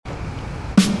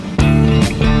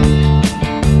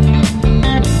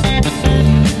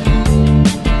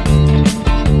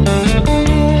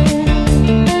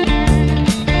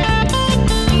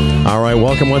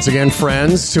once again,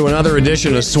 friends, to another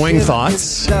edition of Swing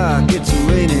Thoughts. It's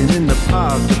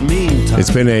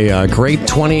been a great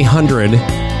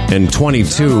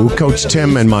 2022. Coach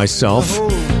Tim and myself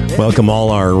welcome all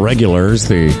our regulars,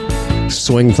 the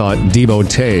Swing Thought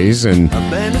devotees, and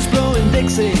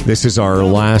this is our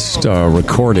last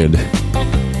recorded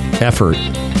effort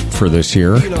for this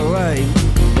year.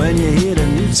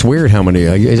 It's weird how many.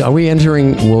 Are we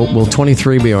entering? Will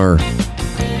 23 be our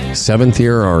 7th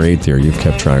year or 8th year? You've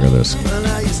kept track of this.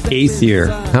 8th year.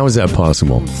 How is that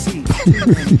possible?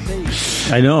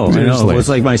 I know. It was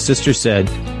like my sister said,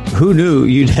 who knew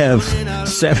you'd have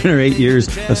 7 or 8 years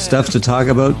of stuff to talk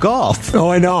about golf? Oh,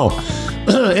 I know.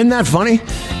 Isn't that funny?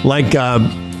 Like,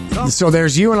 so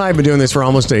there's you and I have been doing this for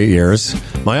almost 8 years.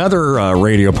 My other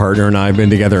radio partner and I have been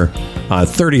together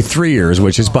 33 years,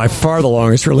 which is by far the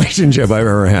longest relationship I've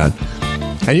ever had.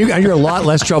 And you're a lot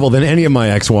less trouble than any of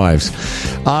my ex-wives.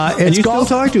 And you still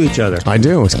talk to each other. I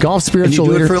do. It's golf spiritual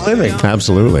leader. And you do it for a living.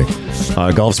 Absolutely.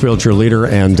 Golf spiritual leader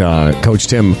and Coach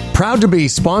Tim. Proud to be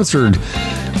sponsored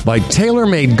by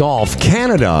TaylorMade Golf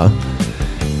Canada.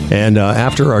 And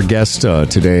after our guest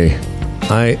today,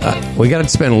 we got to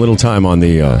spend a little time on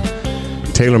the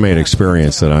TaylorMade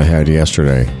experience that I had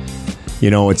yesterday.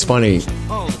 You know, it's funny.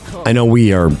 I know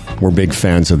we're big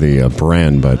fans of the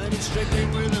brand, but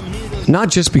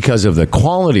not just because of the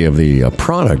quality of the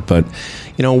product, but,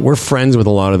 you know, we're friends with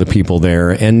a lot of the people there.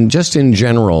 And just in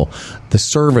general, the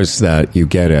service that you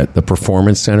get at the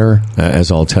Performance Center, as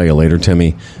I'll tell you later,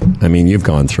 Timmy, I mean, you've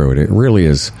gone through it. It really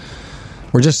is.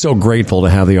 We're just so grateful to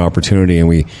have the opportunity, and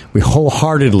we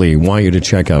wholeheartedly want you to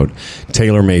check out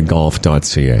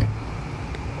TaylorMadeGolf.ca.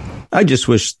 I just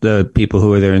wish the people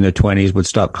who are there in their 20s would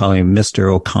stop calling him Mr.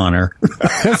 O'Connor.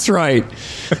 That's right.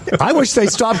 I wish they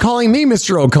stopped calling me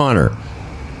Mr. O'Connor.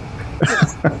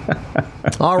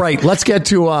 All right, let's get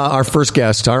to our first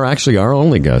guest, our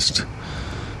only guest.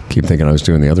 Keep thinking I was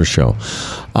doing the other show.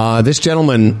 This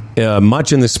gentleman,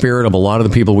 much in the spirit of a lot of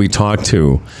the people we talk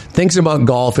to, thinks about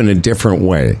golf in a different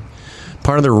way.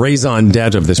 Part of the raison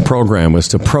d'etre of this program was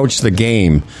to approach the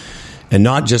game and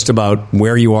not just about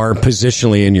where you are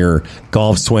positionally in your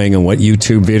golf swing and what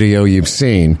YouTube video you've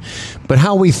seen, but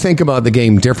how we think about the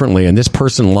game differently. And this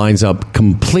person lines up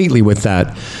completely with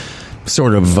that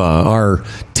sort of our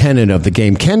tenet of the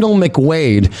game. Kendall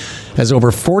McWade has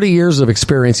over 40 years of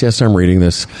experience, yes, I'm reading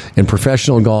this, in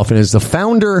professional golf, and is the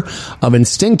founder of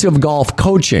Instinctive Golf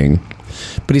Coaching.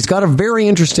 But he's got a very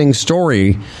interesting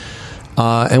story,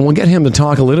 and we'll get him to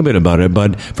talk a little bit about it.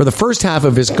 But for the first half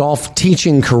of his golf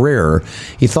teaching career,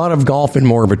 he thought of golf in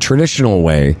more of a traditional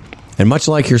way. And much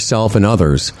like yourself and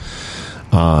others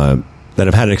that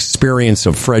have had experience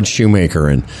of Fred Shoemaker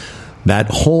and that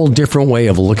whole different way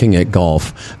of looking at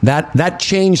golf, that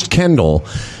changed Kendall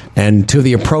and to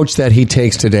the approach that he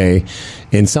takes today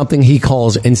in something he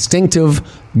calls Instinctive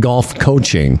Golf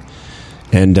Coaching.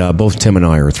 And both Tim and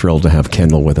I are thrilled to have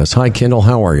Kendall with us. Hi, Kendall.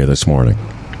 How are you this morning?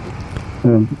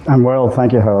 I'm well,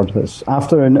 thank you, Howard. It's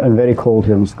afternoon and very cold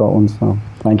here in Scotland, so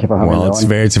thank you for having me on. Well,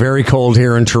 it's very cold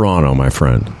here in Toronto, my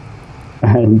friend.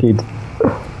 Indeed.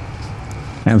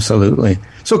 Absolutely.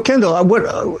 So, Kendall,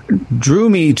 what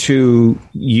drew me to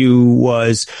you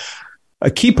was a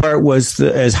key part was,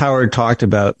 as Howard talked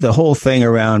about, the whole thing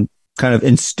around kind of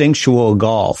instinctual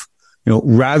golf, you know,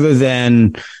 rather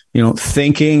than, you know,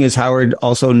 thinking, as Howard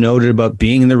also noted, about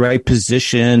being in the right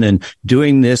position and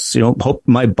doing this, you know, hope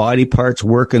my body parts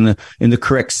work in the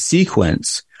correct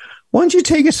sequence. Why don't you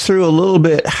take us through a little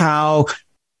bit how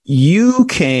you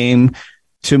came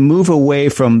to move away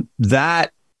from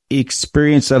that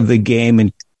experience of the game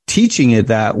and teaching it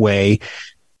that way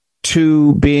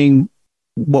to being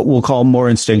what we'll call more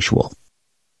instinctual?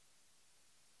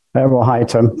 Well, hi,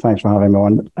 Tim. Thanks for having me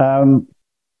on.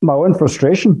 My own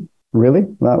frustration, really.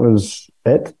 That was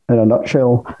it in a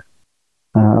nutshell.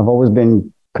 I've always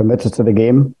been committed to the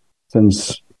game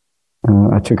since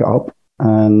I took it up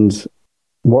and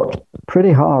worked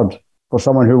pretty hard for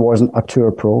someone who wasn't a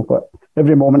tour pro. But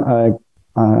every moment I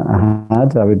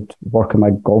would work on my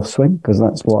golf swing because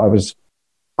that's what I was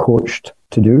coached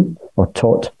to do or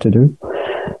taught to do.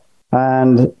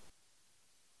 And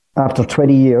after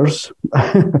 20 years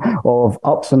of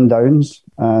ups and downs,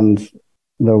 and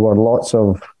there were lots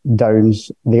of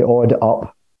downs, the odd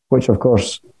up, which of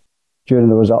course, during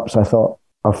those ups, I thought,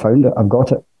 I've found it, I've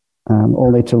got it,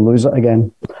 only to lose it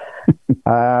again.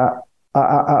 At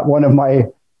one of my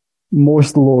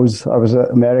most lows, I was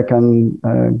at American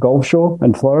Golf Show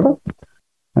in Florida,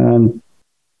 and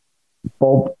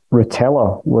Bob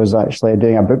Rotella was actually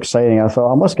doing a book signing. I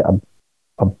thought, I must get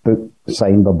a book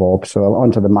signed by Bob. So I went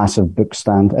onto the massive book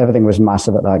stand. Everything was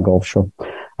massive at that golf show.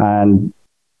 And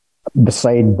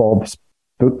beside Bob's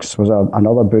books was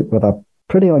another book with a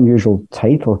pretty unusual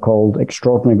title called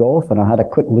Extraordinary Golf, and I had a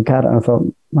quick look at it and I thought,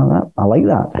 well, I like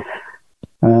that.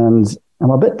 And I'm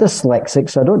a bit dyslexic,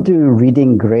 so I don't do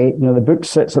reading great. You know, the book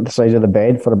sits at the side of the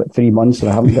bed for about 3 months,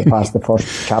 and I haven't got past the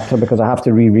first chapter because I have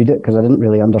to reread it because I didn't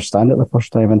really understand it the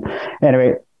first time. And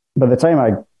anyway, by the time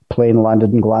I plane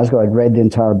landed in Glasgow, I'd read the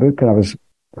entire book and I was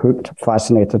hooked,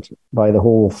 fascinated by the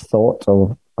whole thought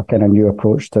of a kind of new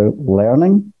approach to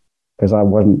learning, because I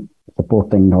wasn't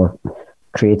supporting or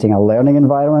creating a learning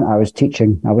environment. I was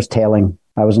teaching, I was telling,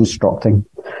 I was instructing.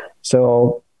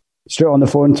 So straight on the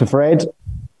phone to Fred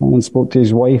and spoke to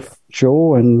his wife,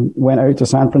 Jo, and went out to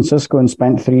San Francisco and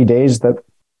spent 3 days that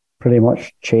pretty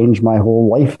much changed my whole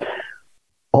life,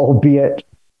 albeit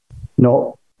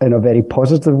not in a very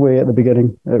positive way at the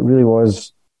beginning. It really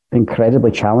was incredibly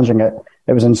challenging.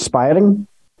 It was inspiring,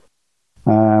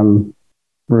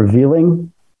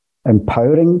 revealing,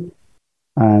 empowering,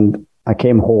 and I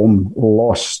came home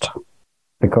lost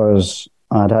because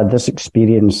I'd had this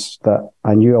experience that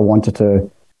I knew I wanted to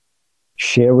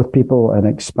share with people and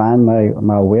expand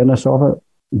my awareness of it,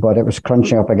 but it was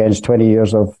crunching up against 20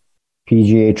 years of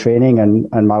PGA training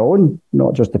and my own,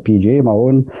 not just the PGA, my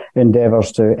own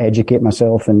endeavours to educate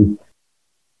myself in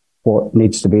what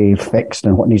needs to be fixed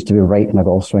and what needs to be right in a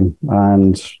golf swing.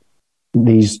 And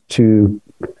these two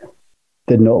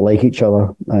did not like each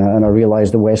other. And I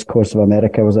realised the west coast of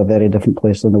America was a very different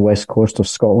place than the west coast of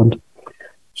Scotland.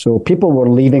 So people were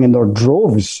leaving in their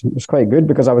droves. It was quite good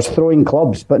because I was throwing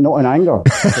clubs, but not in anger.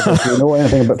 Because if you know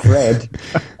anything about Fred,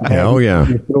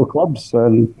 you throw clubs.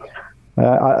 And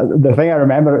the thing I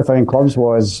remember at throwing clubs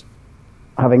was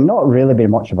having not really been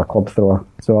much of a club thrower.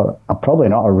 So I'm probably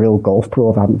not a real golf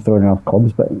pro if I haven't thrown enough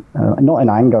clubs, but not in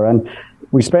anger. And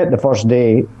we spent the first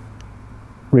day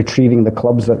retrieving the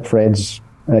clubs at Fred's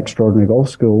Extraordinary Golf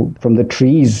School from the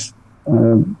trees.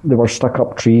 There were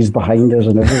stuck-up trees behind us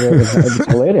and everywhere. It was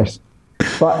hilarious.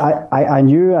 But I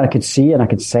knew, and I could see, and I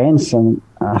could sense, and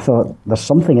I thought, there's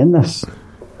something in this.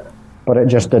 But it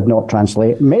just did not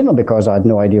translate, mainly because I had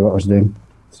no idea what I was doing.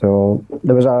 So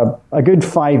there was a good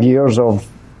 5 years of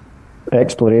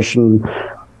exploration,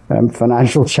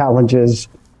 financial challenges,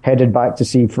 headed back to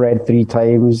see Fred 3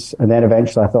 times, and then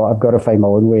eventually I thought, I've got to find my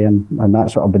own way, and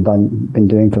that's what I've been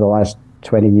doing for the last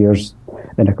 20 years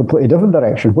in a completely different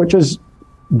direction, which has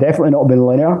definitely not been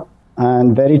linear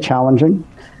and very challenging.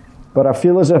 But I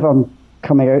feel as if I'm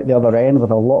coming out the other end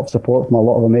with a lot of support from a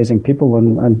lot of amazing people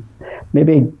and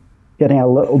maybe getting a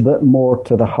little bit more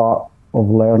to the heart of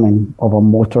learning, of a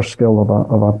motor skill,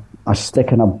 of a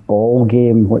stick and a ball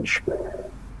game, which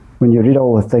when you read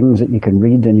all the things that you can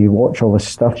read and you watch all the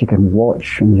stuff you can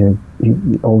watch and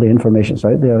you all the information's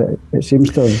out there, it seems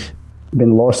to have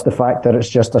been lost the fact that it's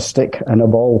just a stick and a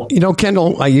ball. You know,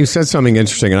 Kendall, you said something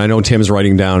interesting, and I know Tim's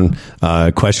writing down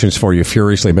questions for you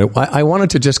furiously, but I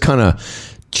wanted to just kind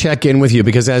of check in with you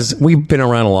because as we've been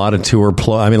around a lot of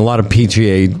a lot of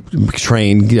PGA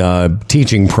trained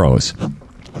teaching pros,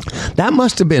 that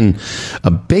must have been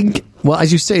a big, well,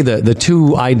 as you say, the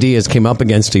two ideas came up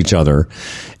against each other.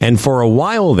 And for a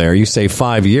while there, you say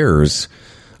 5 years,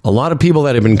 a lot of people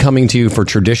that have been coming to you for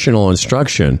traditional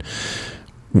instruction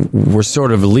were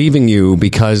sort of leaving you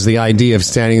because the idea of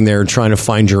standing there trying to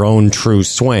find your own true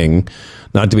swing,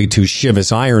 not to be too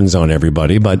Chivas irons on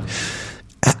everybody, but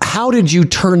how did you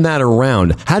turn that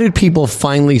around? How did people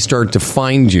finally start to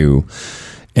find you?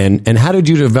 And how did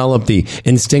you develop the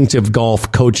instinctive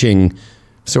golf coaching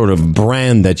sort of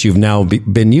brand that you've now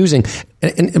been using?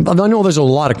 And I know there's a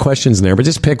lot of questions in there, but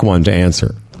just pick one to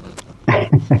answer.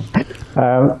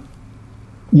 People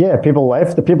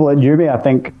left. The people that knew me, I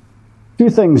think, two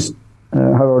things,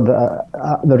 Howard.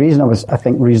 The reason I was, I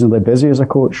think, reasonably busy as a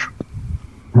coach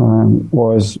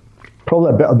was probably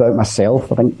a bit about myself.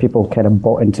 I think people kind of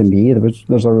bought into me.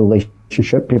 There's a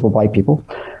relationship. People buy people.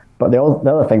 But the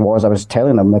other thing was I was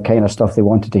telling them the kind of stuff they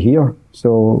wanted to hear.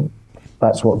 So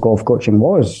that's what golf coaching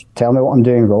was. Tell me what I'm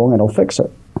doing wrong and I'll fix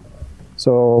it.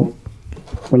 So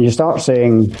when you start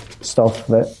saying stuff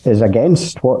that is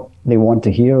against what they want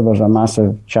to hear, there's a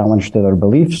massive challenge to their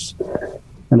beliefs.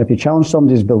 And if you challenge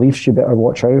somebody's beliefs, you better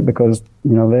watch out because,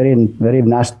 you know, very, very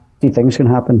nasty things can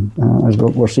happen, as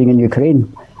we're seeing in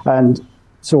Ukraine, and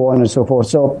so on and so forth.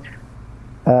 So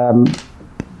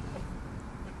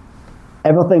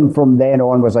everything from then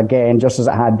on was, again, just as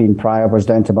it had been prior, was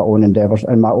down to my own endeavours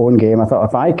and my own game. I thought,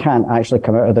 if I can't actually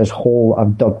come out of this hole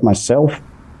I've dug myself,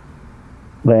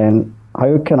 then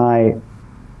how can I,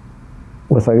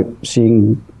 without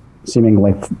seeming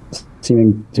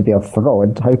to be a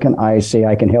fraud, how can I say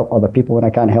I can help other people when I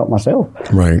can't help myself?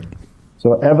 Right.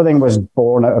 So everything was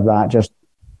born out of that, just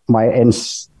my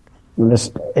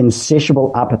this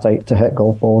insatiable appetite to hit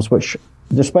golf balls, which,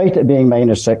 despite it being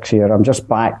 -6 here, I'm just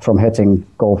back from hitting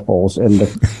golf balls in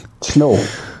the snow.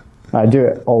 I do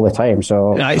it all the time.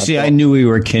 So I knew we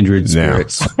were kindred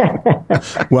spirits.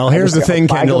 Well, here's the thing,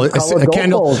 Kendall.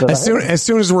 As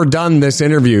soon as we're done this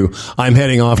interview, I'm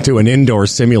heading off to an indoor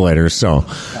simulator. So,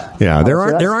 yeah, there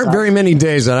aren't very many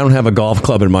days that I don't have a golf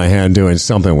club in my hand doing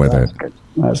something with it. Good.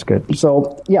 That's good.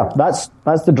 So, yeah, that's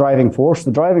the driving force.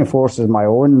 The driving force is my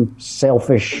own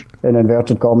selfish, in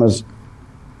inverted commas,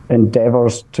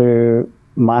 endeavors to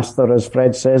master, as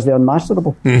Fred says, the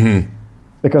unmasterable. Mm-hmm.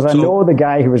 Because I know the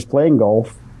guy who was playing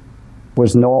golf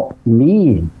was not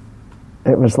me.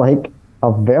 It was like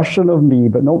a version of me,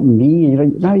 but not me.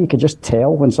 Now you could just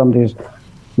tell when somebody's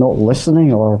not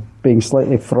listening or being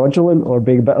slightly fraudulent or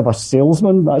being a bit of a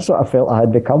salesman. That's what I felt I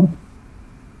had become.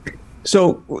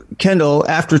 So, Kendall,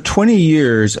 after 20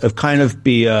 years of kind of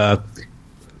be a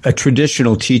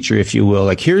traditional teacher, if you will,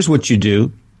 like, here's what you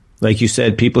do. Like you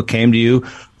said, people came to you,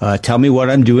 tell me what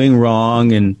I'm doing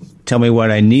wrong and tell me what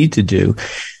I need to do.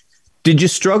 Did you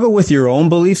struggle with your own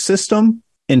belief system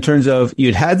in terms of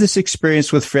you'd had this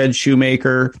experience with Fred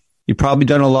Shoemaker, you'd probably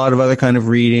done a lot of other kind of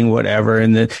reading, whatever,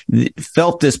 and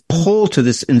felt this pull to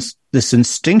this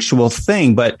instinctual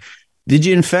thing, but did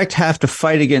you in fact have to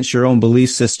fight against your own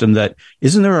belief system that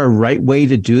isn't there a right way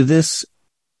to do this?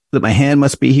 That my hand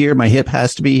must be here, my hip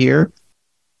has to be here?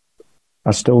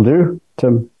 I still do,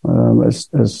 Tim.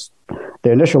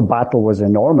 The initial battle was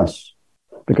enormous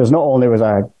because not only was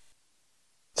I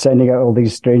sending out all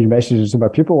these strange messages to my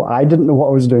people, I didn't know what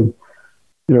I was doing.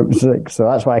 It was like, so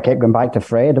that's why I kept going back to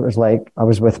Fred. It was like I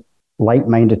was with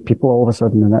like-minded people all of a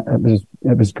sudden, and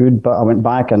it was good. But I went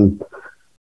back and,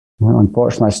 well,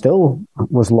 unfortunately, I still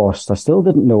was lost. I still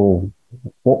didn't know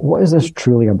what is this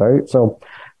truly about. So,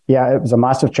 yeah, it was a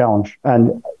massive challenge,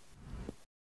 and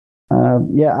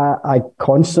I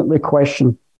constantly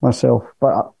question myself,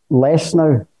 but less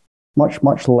now,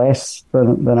 much less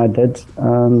than I did.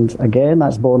 And again,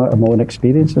 that's born out of my own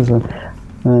experiences.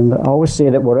 And I always say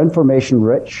that we're information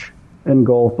rich in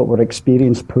golf, but we're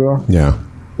experience poor. Yeah.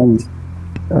 And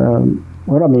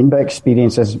what I mean by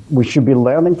experience is we should be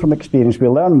learning from experience. We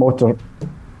learn motor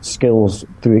skills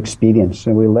through experience,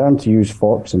 and we learn to use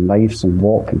forks and knives and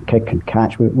walk and kick and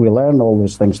catch. We learn all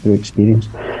those things through experience.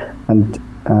 And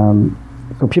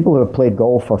for people who have played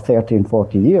golf for 30 and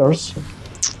 40 years,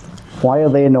 why are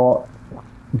they not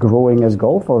growing as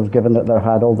golfers, given that they've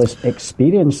had all this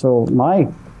experience? So my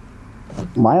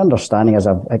understanding, as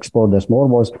I've explored this more,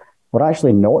 was we're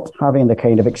actually not having the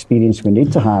kind of experience we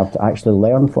need to have to actually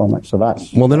learn from it. So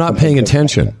that's... Well, they're not paying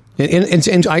attention.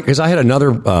 Because I had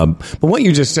another... but what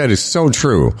you just said is so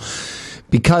true.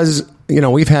 Because...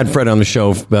 we've had Fred on the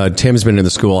show. Tim's been in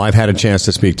the school. I've had a chance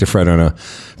to speak to Fred on a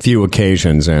few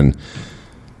occasions. And,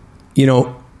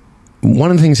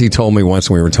 one of the things he told me once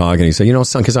when we were talking, he said,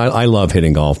 son, because I love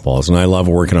hitting golf balls and I love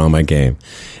working on my game.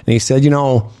 And he said,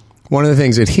 one of the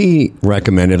things that he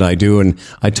recommended I do, and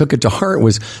I took it to heart,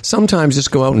 was sometimes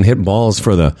just go out and hit balls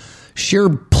for the sheer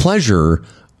pleasure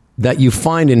that you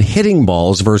find in hitting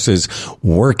balls versus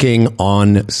working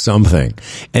on something.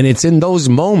 And it's in those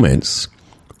moments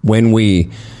when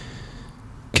we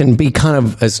can be kind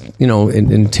of, as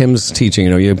in Tim's teaching,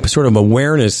 you sort of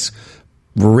awareness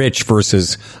rich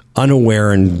versus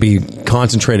unaware and be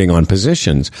concentrating on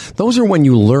positions. Those are when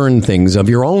you learn things of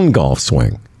your own golf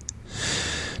swing.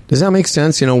 Does that make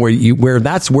sense? Where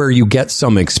that's where you get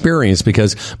some experience,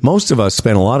 because most of us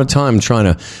spend a lot of time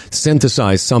trying to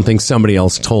synthesize something somebody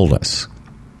else told us.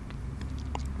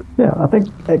 Yeah, I think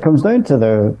it comes down to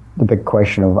the big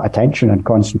question of attention and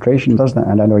concentration, doesn't it?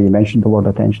 And I know you mentioned the word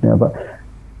attention there, but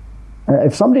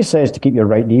if somebody says to keep your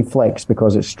right knee flexed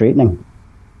because it's straightening,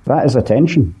 that is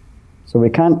attention. So we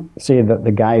can't say that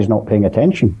the guy is not paying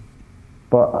attention.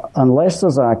 But unless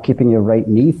there's a keeping your right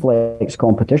knee flex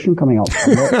competition coming up,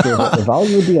 I'm not sure what the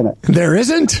value would be in it. There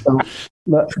isn't?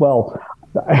 Well,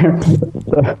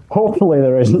 hopefully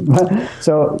there isn't.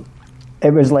 So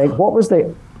it was like,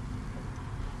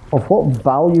 of what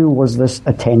value was this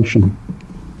attention?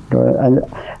 And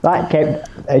that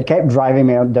kept driving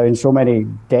me down so many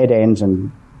dead ends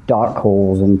and dark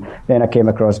holes. And then I came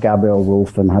across Gabrielle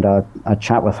Wolf and had a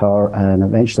chat with her, and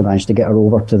eventually managed to get her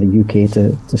over to the UK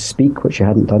to speak, which she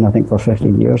hadn't done, I think, for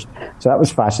 15 years. So that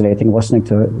was fascinating, listening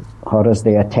to her as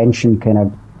the attention kind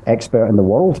of expert in the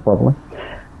world, probably.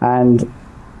 And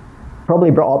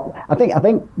probably brought up, I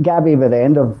think Gabby, by the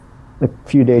end of the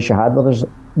few days she had with us,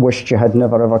 wished she had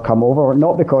never ever come over,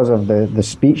 not because of the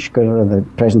speech, because of the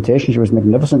presentation. She was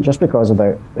magnificent, just because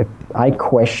I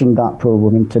questioned that poor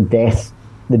woman to death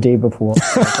the day before.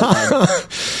 I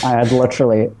had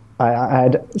literally I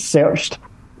had searched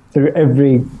through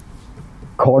every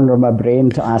corner of my brain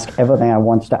to ask everything I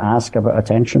wanted to ask about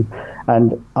attention.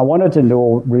 And I wanted to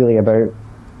know really about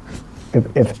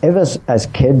if as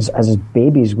kids, as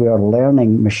babies, we are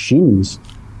learning machines,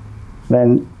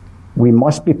 then we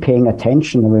must be paying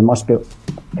attention, and we must be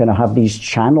kind of have these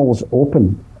channels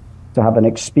open to have an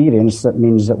experience that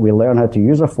means that we learn how to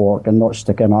use a fork and not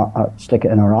stick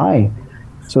it in our eye.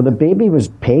 So the baby was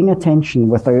paying attention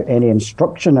without any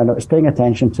instruction, and it was paying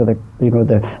attention to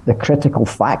the critical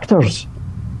factors.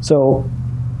 So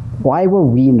why were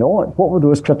we not? What were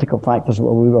those critical factors that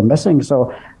we were missing?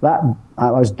 So that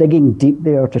I was digging deep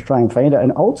there to try and find it,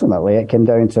 and ultimately it came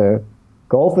down to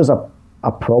golf is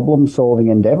a problem-solving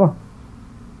endeavor,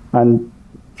 and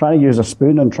trying to use a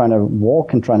spoon and trying to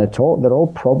walk and trying to talk, they're all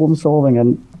problem-solving.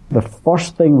 And the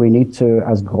first thing we need to,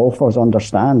 as golfers,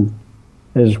 understand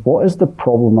is what is the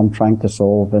problem I'm trying to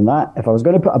solve. And that, if I was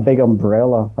going to put a big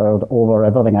umbrella over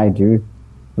everything I do,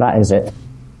 that is it.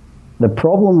 The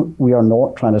problem we are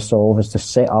not trying to solve is to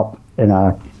set up in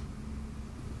a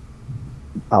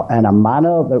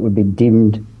manner that would be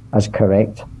deemed as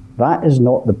correct. That is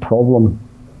not the problem.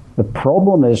 The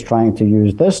problem is trying to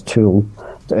use this tool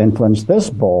to influence this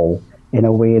ball in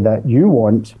a way that you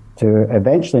want to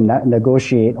eventually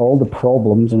negotiate all the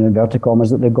problems, in inverted commas,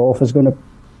 that the golf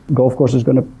course is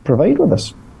going to provide with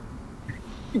us.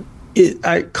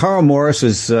 Carl Morris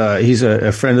is he's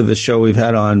a friend of the show we've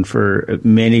had on for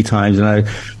many times, and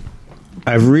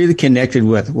I've really connected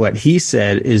with what he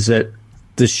said is that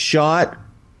the shot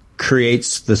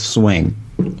creates the swing.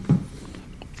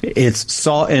 It's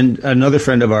Saul and another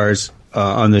friend of ours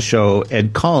on the show,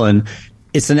 Ed Collin.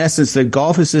 It's in essence that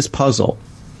golf is this puzzle,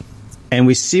 and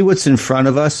we see what's in front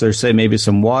of us. There's, say, maybe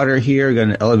some water here, got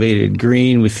an elevated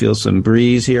green. We feel some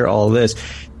breeze here, all this.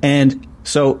 And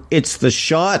so it's the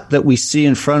shot that we see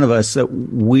in front of us that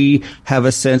we have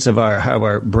a sense of how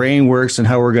our brain works and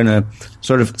how we're going to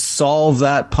sort of solve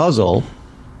that puzzle,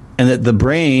 and that the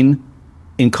brain,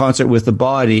 in concert with the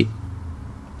body,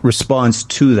 responds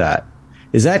to that.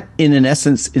 Is that, in an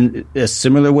essence, in a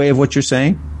similar way of what you're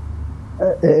saying?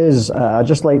 It is. I'd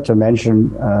just like to mention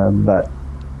that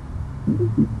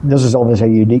this is obviously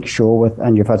a unique show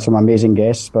and you've had some amazing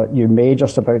guests, but you may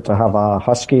just about to have a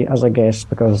husky as a guest,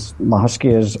 because my husky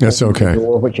is that's okay. The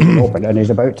door which you can open, and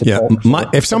he's about to talk. So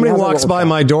if somebody walks by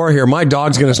my door here, my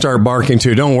dog's going to start barking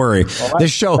too. Don't worry. Well,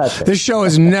 this show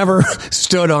has never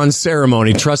stood on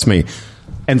ceremony. Trust me.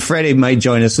 And Freddie might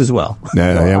join us as well.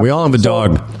 Yeah, we all have a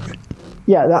dog.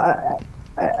 Yeah,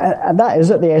 and that is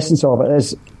at the essence of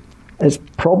it. It's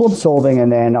problem solving,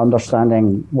 and then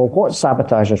understanding, well, what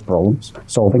sabotages problem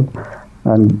solving.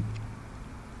 And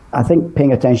I think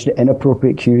paying attention to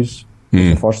inappropriate cues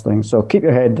is the first thing. So keep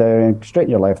your head down, straighten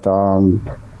your left arm,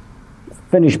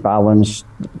 finish balance,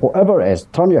 whatever it is,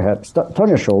 turn your hips, turn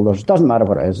your shoulders, doesn't matter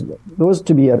what it is. Those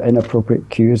to me are inappropriate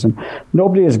cues. And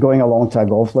nobody is going along to a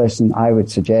golf lesson, I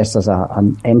would suggest, as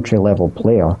an entry-level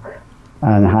player,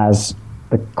 and has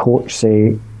the coach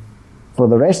say, for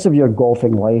the rest of your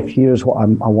golfing life, here's what I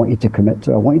want you to commit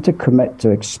to. I want you to commit to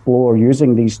explore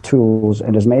using these tools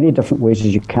in as many different ways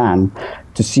as you can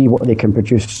to see what they can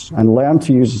produce, and learn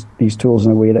to use these tools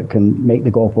in a way that can make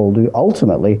the golf ball do,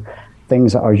 ultimately,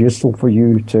 things that are useful for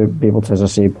you to be able to, as I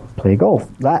say, play golf.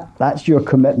 That's your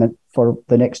commitment for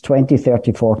the next 20,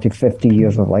 30, 40, 50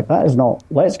 years of life. That is not,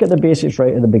 let's get the basics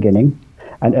right at the beginning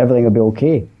and everything will be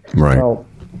okay. Right. Well,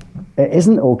 it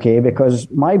isn't okay, because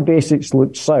my basics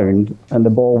looked sound and the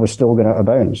ball was still going out of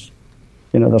bounds.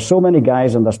 There's so many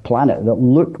guys on this planet that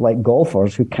look like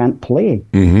golfers who can't play.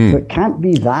 Mm-hmm. So it can't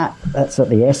be that. That's at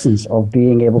the essence of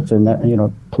being able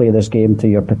to, play this game to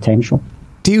your potential.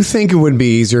 Do you think it would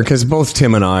be easier? Because both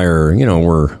Tim and I are,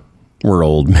 we're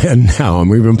old men now, and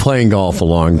we've been playing golf a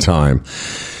long time.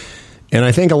 And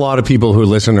I think a lot of people who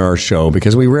listen to our show,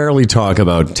 because we rarely talk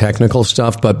about technical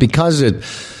stuff, but because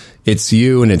it's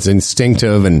you and it's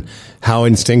instinctive, and how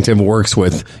instinctive works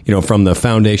with, from the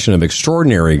foundation of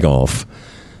extraordinary golf.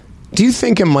 Do you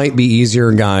think it might be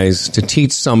easier, guys, to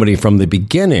teach somebody from the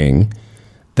beginning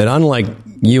that, unlike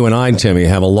you and I, Timmy,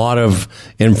 have a lot of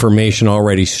information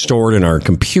already stored in our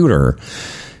computer?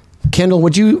 Kendall,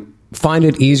 would you find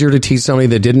it easier to teach somebody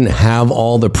that didn't have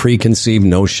all the preconceived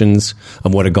notions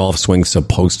of what a golf swing's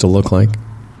supposed to look like?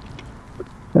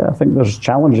 Yeah, I think there's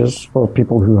challenges for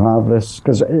people who have this,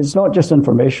 because it's not just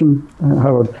information,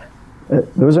 Howard.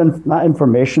 That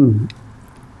information,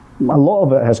 a lot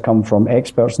of it has come from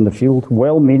experts in the field,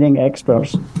 well-meaning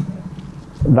experts.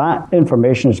 That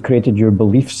information has created your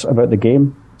beliefs about the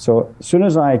game. So as soon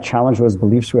as I challenge those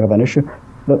beliefs, we have an issue.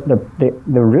 The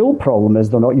real problem is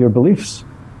they're not your beliefs.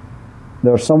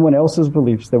 They're someone else's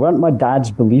beliefs. They weren't my dad's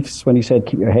beliefs when he said,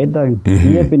 keep your head down. Mm-hmm.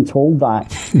 He had been told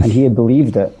that and he had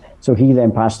believed it. So he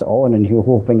then passed it on and he was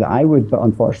hoping that I would, but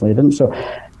unfortunately didn't. So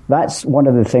that's one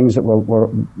of the things that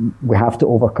we have to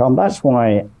overcome. That's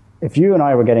why if you and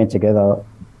I were getting together,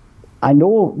 I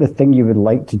know the thing you would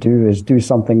like to do is do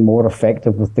something more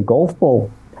effective with the golf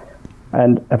ball.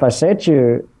 And if I said to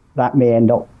you, that may end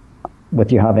up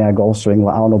with you having a golf swing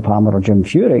like Arnold Palmer or Jim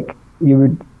Furyk, you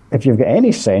would, if you've got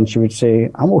any sense, you would say,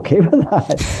 I'm okay with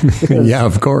that. Yeah,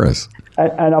 of course.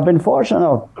 And I've been fortunate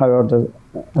enough, Howard,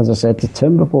 as I said to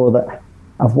Tim before, that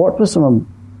I've worked with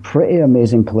some pretty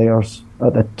amazing players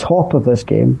at the top of this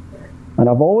game. And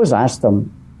I've always asked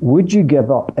them, would you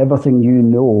give up everything you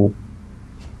know,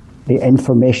 the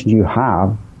information you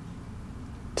have,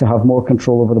 to have more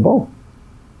control over the ball?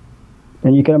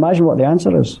 And you can imagine what the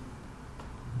answer is.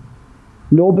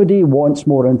 Nobody wants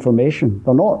more information.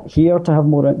 They're not here to have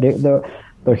more.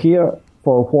 They're here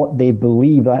for what they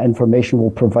believe that information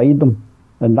will provide them.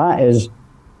 And that is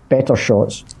better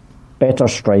shots, better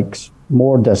strikes,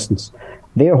 more distance.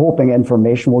 They're hoping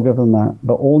information will give them that,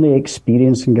 but only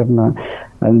experience can give them that.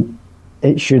 And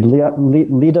it should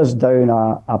lead us down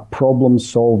a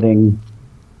problem-solving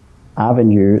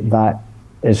avenue that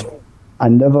is a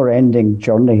never-ending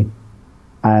journey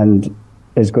and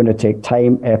is going to take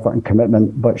time, effort, and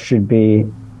commitment, but should be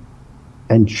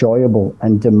enjoyable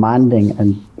and demanding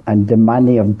and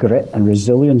demanding of grit and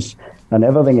resilience and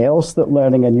everything else that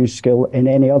learning a new skill in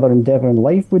any other endeavour in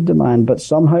life would demand. But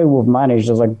somehow we've managed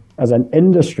as an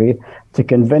industry to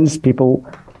convince people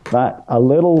that a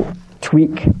little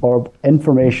tweak or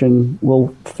information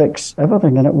will fix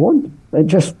everything, and it won't. It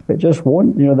just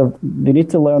won't. You know, they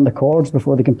need to learn the chords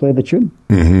before they can play the tune.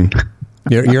 Mm-hmm.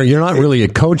 You're not really a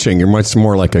coaching. You're much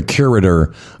more like a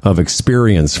curator of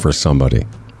experience for somebody.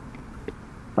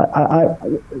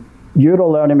 You're a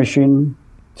learning machine.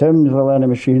 Tim's a learning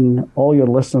machine. All your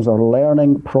listeners are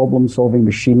learning, problem-solving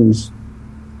machines.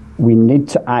 We need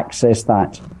to access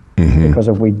that. Mm-hmm. Because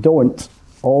if we don't,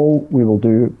 all we will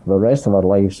do for the rest of our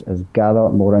lives is gather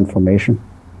more information.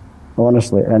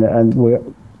 Honestly. And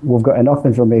we've got enough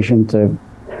information to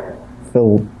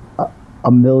fill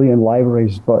a million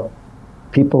libraries, but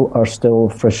people are still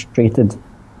frustrated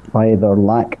by their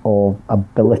lack of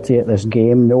ability at this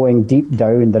game, knowing deep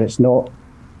down that it's not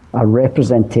a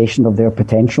representation of their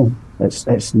potential.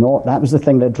 It's not. That was the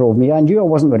thing that drove me. I knew I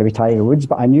wasn't going to be Tiger Woods,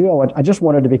 but I just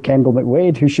wanted to be Kendall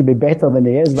McWade, who should be better than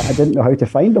he is, but I didn't know how to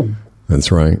find him.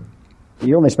 That's right.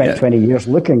 You only spent 20 years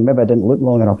looking. Maybe I didn't look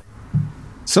long enough.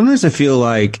 Sometimes I feel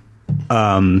like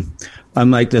I'm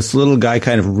like this little guy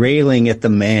kind of railing at the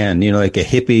man, like a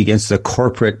hippie against the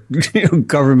corporate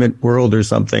government world or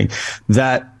something,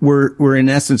 that we're in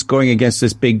essence going against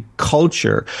this big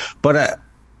culture. But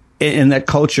and that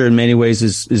culture in many ways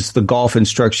is the golf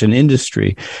instruction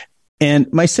industry.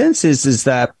 And my sense is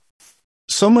that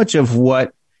so much of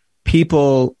what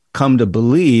people come to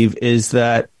believe is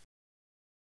that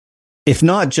if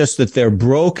not just that they're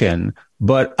broken,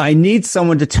 but I need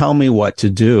someone to tell me what to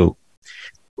do.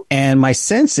 And my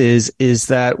sense is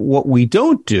that what we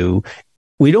don't do,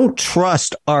 we don't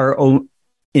trust our own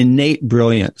innate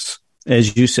brilliance,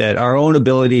 as you said, our own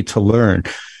ability to learn.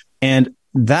 And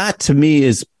that to me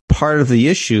is part of the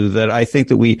issue that I think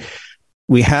that we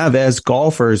have as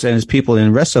golfers and as people in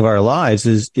the rest of our lives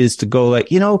is to go like,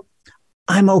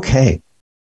 I'm okay.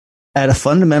 At a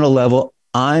fundamental level,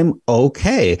 I'm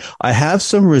okay. I have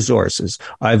some resources.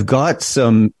 I've got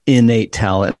some innate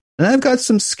talent. And I've got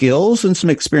some skills and some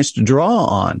experience to draw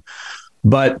on.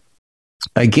 But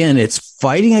again, it's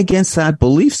fighting against that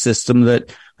belief system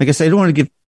that, like I said, I don't want to give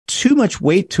too much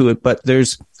weight to it, but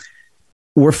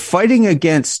we're fighting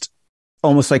against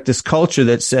almost like this culture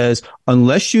that says,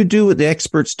 unless you do what the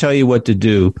experts tell you what to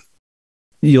do,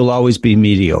 you'll always be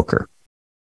mediocre.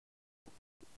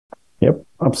 Yep,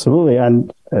 absolutely.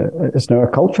 And it's now a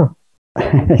culture.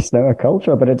 It's now a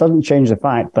culture, but it doesn't change the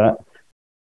fact that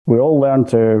we all learn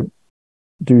to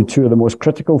do two of the most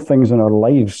critical things in our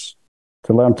lives,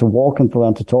 to learn to walk and to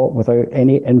learn to talk without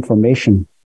any information.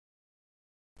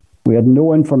 We had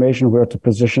no information where to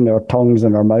position our tongues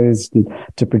and our mouths and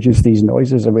to produce these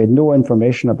noises, and we had no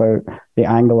information about the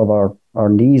angle of our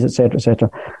knees, etc., etc.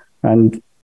 And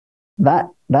that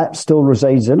still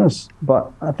resides in us.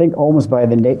 But I think almost by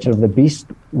the nature of the beast,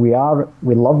 we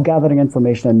love gathering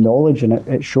information and knowledge, and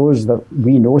it shows that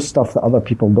we know stuff that other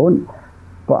people don't.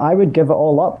 But I would give it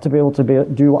all up to be able to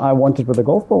do what I wanted with the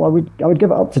golf ball. I would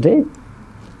give it up today.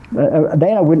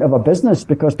 then I wouldn't have a business,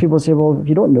 because people say, well, if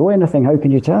you don't know anything, how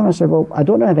can you tell me? I said, well, I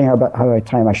don't know anything about how I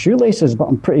tie my shoelaces, but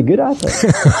I'm pretty good at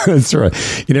it. That's right.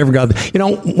 You never got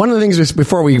one of the things, just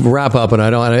before we wrap up,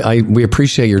 and we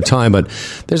appreciate your time, but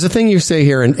there's a thing you say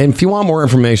here, and if you want more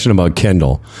information about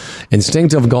Kendall,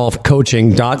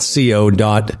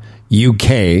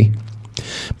 instinctivegolfcoaching.co.uk.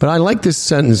 But I like this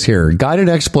sentence here: guided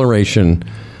exploration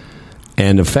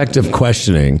and effective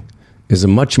questioning is a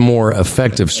much more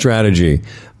effective strategy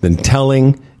than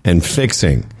telling and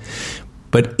fixing.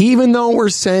 But even though we're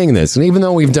saying this, and even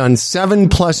though we've done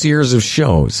 7+ years of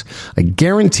shows, I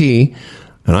guarantee,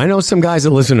 and I know some guys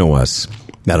that listen to us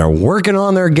that are working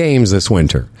on their games this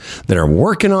winter, that are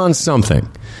working on something,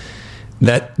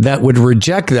 that would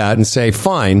reject that and say,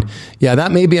 fine, yeah,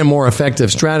 that may be a more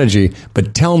effective strategy,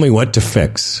 but tell me what to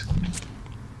fix.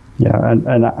 Yeah,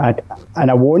 and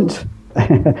I won't,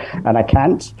 and I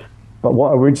can't. But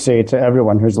what I would say to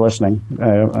everyone who's listening,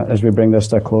 as we bring this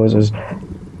to a close, is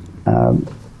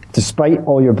despite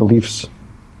all your beliefs,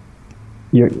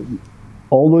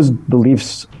 all those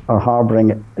beliefs are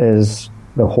harboring is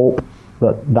the hope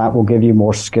that will give you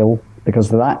more skill, because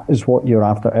that is what you're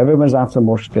after. Everyone's after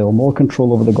more skill, more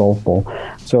control over the golf ball.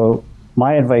 So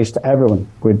my advice to everyone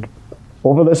would,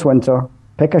 over this winter,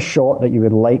 pick a shot that you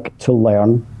would like to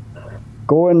learn.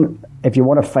 Go and, if you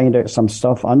want to find out some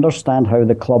stuff, understand how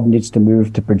the club needs to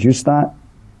move to produce that,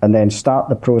 and then start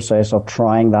the process of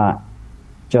trying that.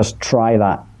 Just try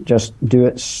that. Just do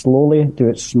it slowly, do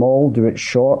it small, do it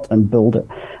short, and build it.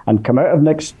 And come out of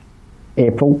next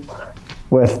April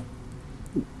with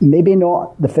maybe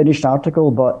not the finished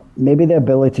article, but maybe the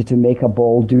ability to make a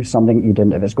ball do something you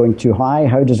didn't. If it's going too high,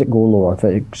 how does it go lower? If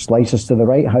it slices to the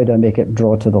right, how do I make it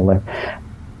draw to the left?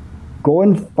 Go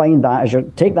and find that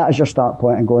take that as your start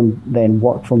point, and go and then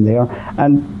work from there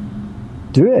and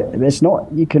do it. It's not,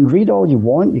 you can read all you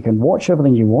want, you can watch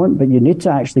everything you want, but you need to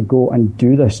actually go and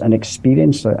do this and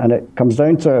experience it. And it comes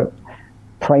down to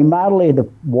primarily the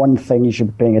one thing you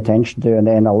should be paying attention to, and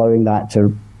then allowing that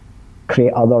to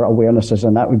create other awarenesses,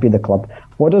 and that would be the club.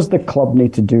 What does the club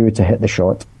need to do to hit the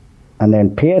shot? And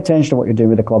then pay attention to what you're doing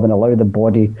with the club and allow the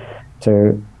body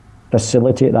to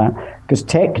facilitate that. Because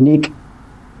technique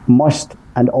must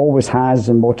and always has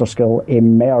in motor skill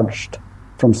emerged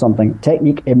from something.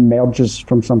 Technique emerges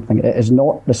from something. It is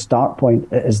not the start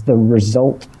point. It is the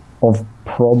result of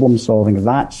problem solving.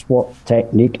 That's what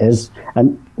technique is.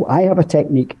 And I have a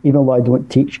technique, even though I don't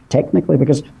teach technically,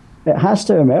 because it has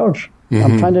to emerge. Mm-hmm.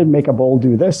 I'm trying to make a ball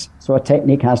do this, so a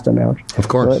technique has to emerge. Of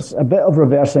course. So it's a bit of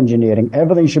reverse engineering.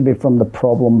 Everything should be from the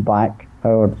problem back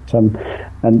out. And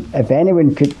if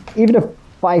anyone could, even if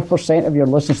 5% of your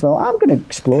listeners say, I'm going to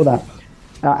explore that.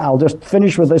 I'll just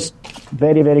finish with this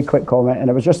very, very quick comment. And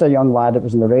it was just a young lad that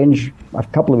was in the range a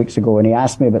couple of weeks ago, and he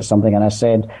asked me about something, and I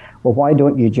said, well, why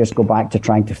don't you just go back to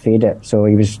trying to fade it? So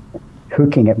he was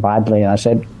hooking it badly, and I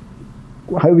said,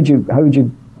 how would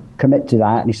you commit to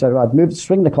that? And he said, well, I'd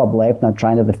swing the club left, and I'd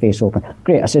try and have the face open.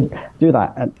 Great. I said, do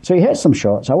that. And so he hit some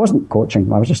shots. I wasn't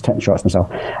coaching. I was just hitting shots myself.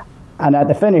 And at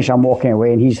the finish, I'm walking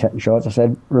away, and he's hitting shots. I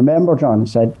said, remember, John, I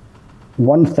said,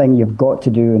 one thing you've got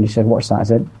to do. And he said, what's that? I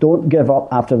said, don't give up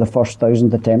after the first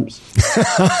 1,000 attempts.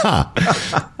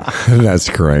 That's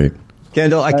great.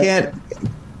 Kendall, I can't.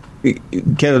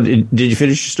 Kendall, did you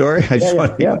finish your story?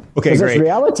 Yeah. Okay, great. It's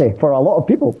reality for a lot of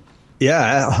people.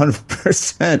 Yeah,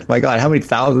 100%. My God, how many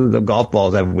thousands of golf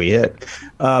balls have we hit?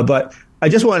 But I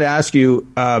just wanted to ask you,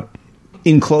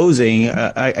 in closing,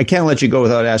 I can't let you go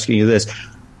without asking you this.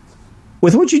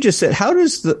 With what you just said, how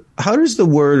does the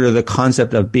word or the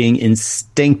concept of being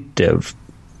instinctive,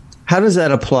 how does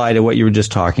that apply to what you were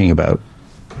just talking about?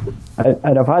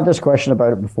 And I've had this question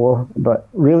about it before, but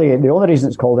really the only reason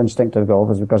it's called instinctive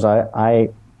golf is because I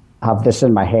have this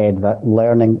in my head that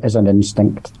learning is an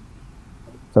instinct.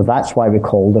 So that's why we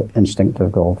called it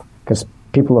instinctive golf, because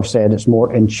people have said it's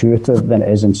more intuitive than it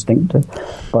is instinctive.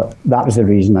 But that was the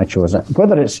reason I chose it.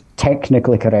 Whether it's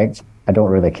technically correct, I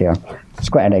don't really care. It's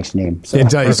quite a nice name. So. It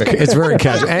does. It's very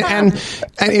catchy. And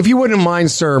if you wouldn't mind,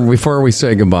 sir, before we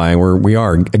say goodbye, we're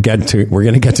going to get to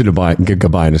Dubai, get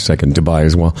goodbye in a second, Dubai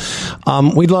as well.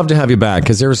 We'd love to have you back,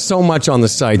 because there's so much on the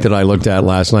site that I looked at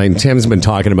last night. And Tim's been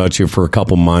talking about you for a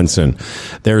couple months, and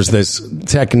there's this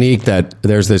technique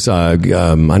there's this I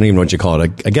don't even know what you call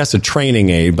it. I guess a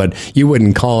training aid, but you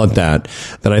wouldn't call it that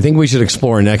I think we should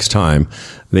explore next time.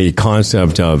 The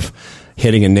concept of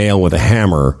hitting a nail with a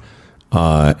hammer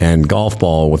and golf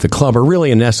ball with a club are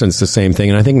really, in essence, the same thing.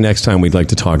 And I think next time we'd like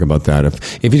to talk about that.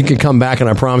 If you could come back, and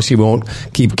I promise you won't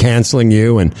keep canceling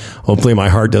you, and hopefully my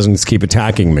heart doesn't keep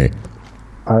attacking me.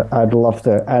 I'd love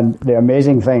to. And the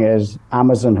amazing thing is,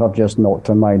 Amazon have just knocked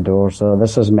on my door, so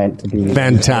this is meant to be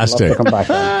fantastic. I'd love to come back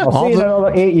on. I'll see you in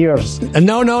another 8 years.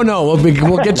 No.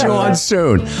 We'll get you on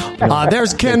soon.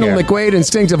 There's Kendall McWade,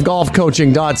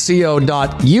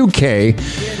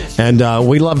 instinctivegolfcoaching.co.uk. And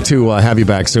we love to have you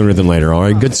back sooner than later. All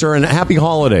right, good sir, and happy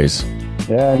holidays.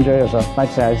 Yeah, enjoy yourself.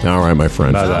 Thanks, guys. All right, my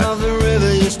friend. Bye-bye.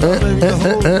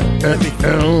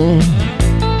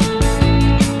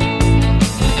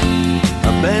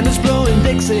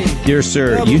 Dear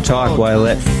sir, you talk while I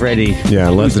let Freddie. Yeah,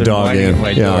 let the dog in.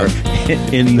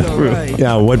 In the room.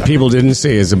 Yeah, what people didn't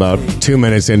see is about 2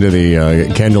 minutes into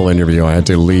the Kendall interview, I had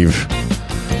to leave.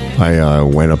 I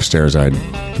went upstairs. I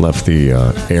left the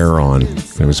air on.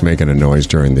 It was making a noise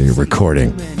during the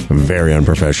recording. Very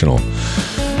unprofessional.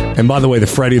 And by the way, the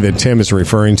Freddie that Tim is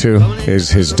referring to is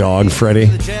his dog,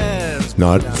 Freddie.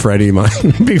 Not Freddie.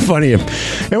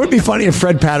 It would be funny if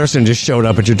Fred Patterson just showed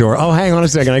up at your door. Oh, hang on a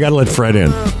second. I got to let Fred in.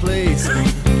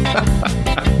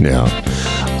 Yeah.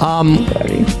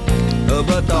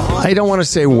 I don't want to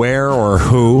say where or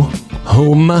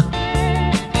whom.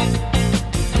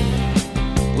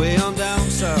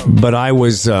 But I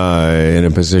was in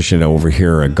a position to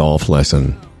overhear a golf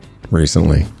lesson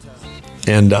recently.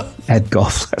 And at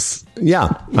golf lesson. Yeah,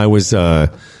 I was.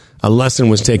 A lesson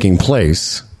was taking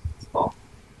place.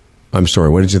 I'm sorry.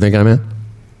 What did you think I meant?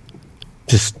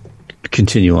 Just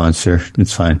continue on, sir.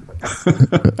 It's fine.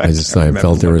 I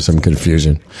felt there was some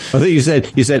confusion. I think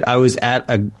you said I was at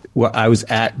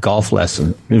golf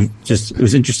lesson. It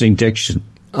was interesting diction.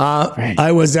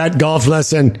 I was at golf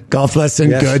lesson. Yes.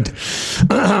 Good.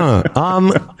 No,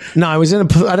 I was in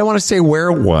I don't want to say where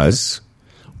it was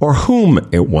or whom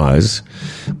it was,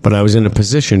 but I was in a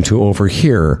position to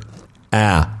overhear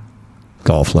a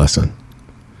golf lesson.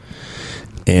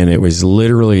 And it was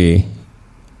literally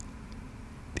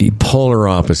the polar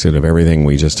opposite of everything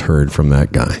we just heard from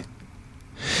that guy.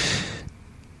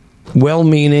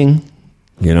 Well-meaning,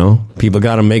 people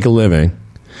got to make a living.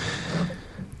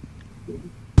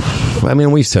 I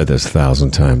mean, we've said this 1,000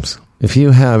 times. If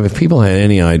people had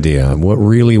any idea what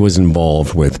really was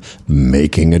involved with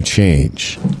making a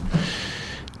change,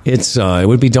 it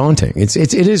would be daunting.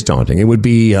 It is daunting. It would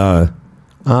be.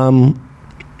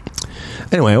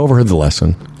 Anyway, I overheard the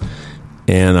lesson,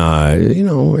 and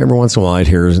every once in a while I'd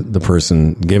hear the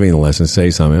person giving the lesson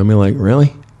say something. I mean, like,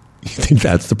 really? You think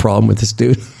that's the problem with this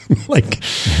dude?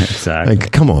 Exactly.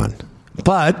 Come on.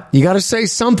 But you got to say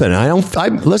something.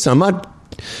 Listen. I'm not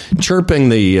chirping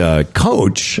the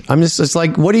coach. I'm just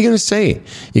like, what are you going to say?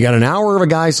 You got an hour of a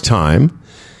guy's time.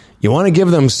 You want to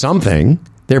give them something.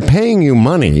 They're paying you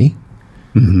money.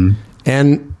 Mm-hmm.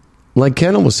 And like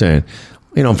Kendall was saying,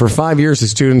 for 5 years, the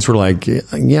students were like,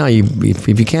 yeah, if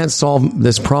you can't solve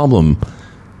this problem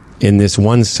in this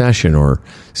one session or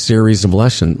series of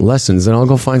lessons, then I'll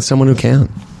go find someone who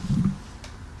can.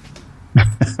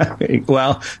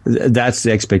 Well, that's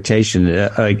the expectation.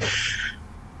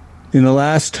 In the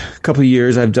last couple of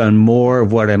years, I've done more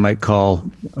of what I might call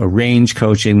a range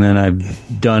coaching than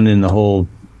I've done in the whole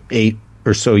 8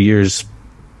 or so years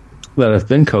that I've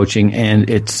been coaching. And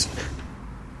it's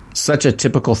such a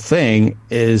typical thing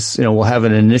is, we'll have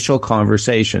an initial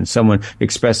conversation. Someone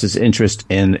expresses interest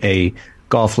in a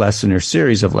golf lesson or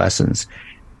series of lessons.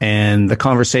 And the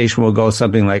conversation will go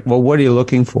something like, well, what are you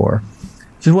looking for?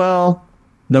 I said, well,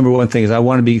 number one thing is I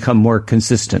want to become more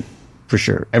consistent. For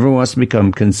sure. Everyone wants to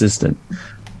become consistent.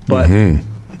 But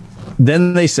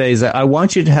then they say, I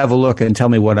want you to have a look and tell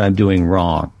me what I'm doing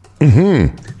wrong.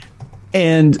 Mm-hmm.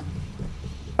 And,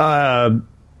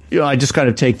 I just kind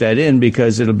of take that in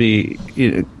because it'll be,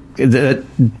 that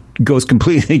goes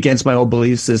completely against my whole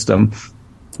belief system,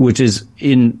 which is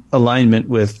in alignment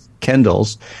with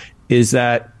Kendall's, is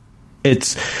that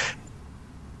it's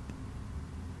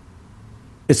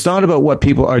not about what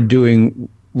people are doing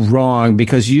wrong,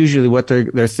 because usually what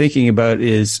they're thinking about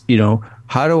is,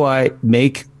 how do I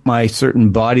make my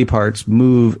certain body parts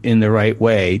move in the right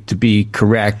way to be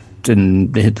correct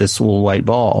and hit this little white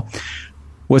ball.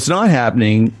 What's not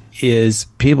happening is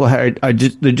people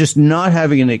they're just not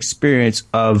having an experience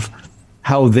of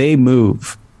how they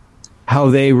move, how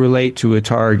they relate to a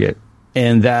target,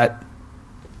 and that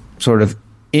sort of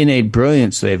innate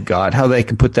brilliance they've got, how they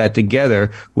can put that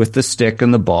together with the stick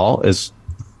and the ball, as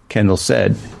Kendall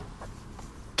said,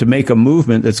 to make a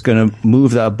movement that's going to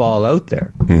move that ball out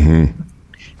there. Mm-hmm.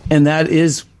 And that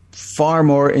is far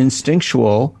more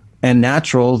instinctual and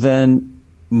natural than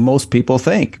most people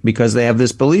think, because they have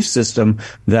this belief system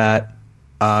that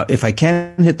if I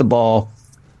can hit the ball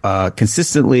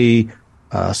consistently,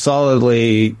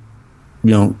 solidly,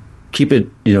 keep it,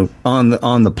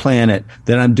 on the planet,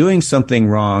 then I'm doing something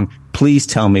wrong. Please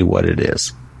tell me what it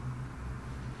is.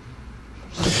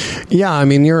 Yeah, I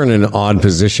mean, you're in an odd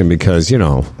position because, you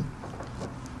know,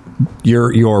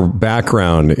 your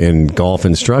background in golf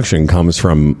instruction comes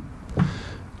from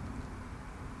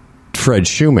Fred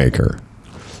Shoemaker.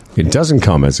 It doesn't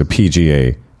come as a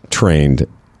PGA trained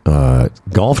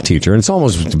golf teacher. And it's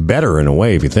almost better in a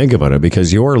way if you think about it,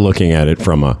 because you're looking at it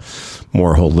from a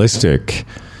more holistic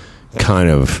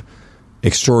kind of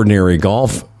extraordinary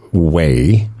golf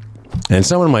way. And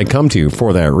someone might come to you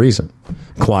for that reason.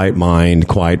 Quiet mind,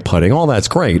 quiet putting, all that's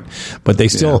great. But they're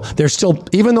still,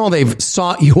 even though they've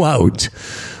sought you out,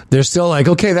 they're still like,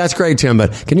 okay, that's great, Tim,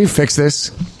 but can you fix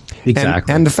this?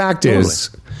 Exactly. And the fact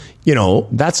is, you know,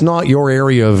 that's not your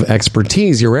area of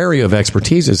expertise. Your area of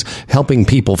expertise is helping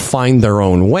people find their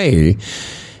own way.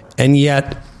 And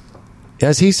yet,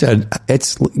 as he said,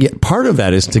 part of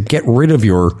that is to get rid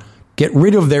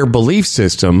of their belief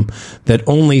system that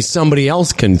only somebody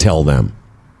else can tell them.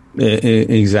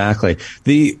 Exactly.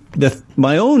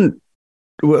 My own,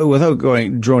 without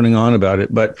droning on about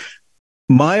it, but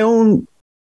my own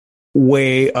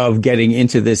way of getting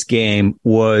into this game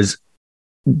was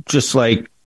just like,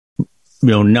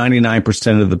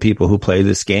 99% of the people who play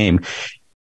this game.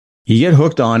 You get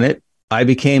hooked on it. I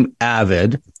became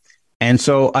avid. And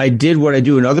so I did what I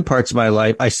do in other parts of my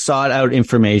life. I sought out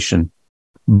information,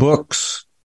 books,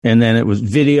 and then it was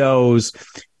videos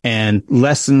and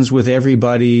lessons with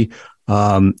everybody,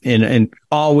 and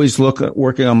always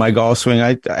working on my golf swing.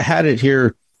 I had it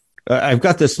here. I've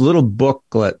got this little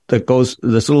booklet this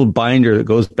little binder that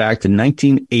goes back to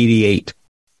 1988.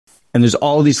 And there's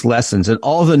all these lessons, and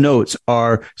all the notes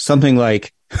are something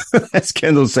like, as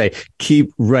Kendall say,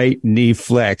 keep right knee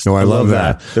flexed. No, I love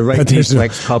that. The right knee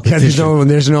flex competition.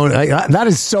 There's no, that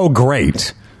is so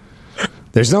great.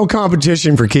 There's no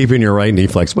competition for keeping your right knee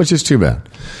flexed, which is too bad.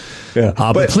 Yeah.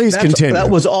 But please continue. That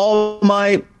was all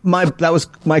that was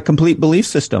my complete belief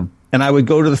system. And I would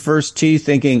go to the first tee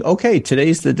thinking, okay,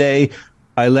 today's the day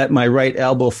I let my right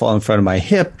elbow fall in front of my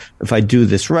hip. If I do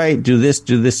this right, do this,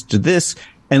 do this, do this.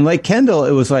 And like Kendall,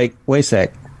 it was like, wait a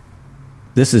sec,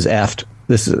 this is effed.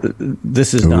 This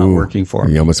is not working for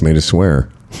me. You almost made us swear.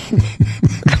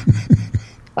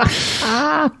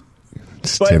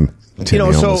 Tim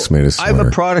almost made us swear. I have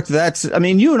a product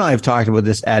you and I have talked about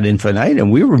this ad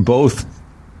infinitum. We were both,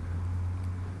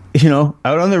 out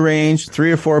on the range,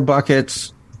 3 or 4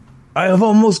 buckets. I have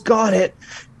almost got it.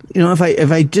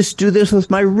 If I just do this with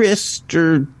my wrist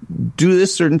or do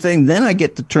this certain thing, then I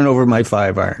get to turn over my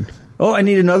 5-iron. Oh, I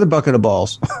need another bucket of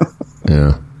balls.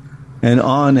 Yeah. And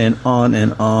on and on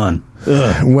and on.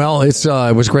 Ugh. Well, it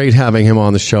was great having him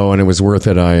on the show, and it was worth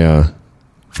it.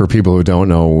 For people who don't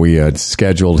know, we had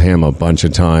scheduled him a bunch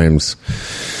of times.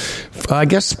 I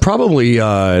guess probably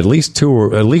at least 2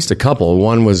 or at least a couple.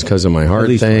 One was because of my heart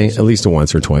thing, at least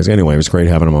once or twice. Anyway, it was great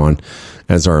having him on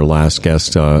as our last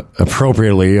guest,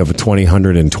 appropriately, of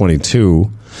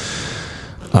 2022.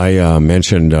 I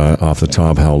mentioned off the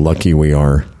top how lucky we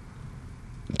are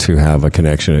to have a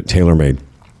connection at TaylorMade.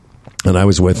 And I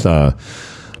was with, I'm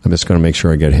just going to make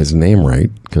sure I get his name right,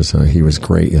 because he was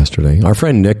great yesterday. Our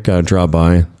friend Nick dropped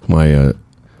by. My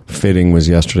fitting was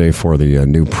yesterday for the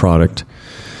new product.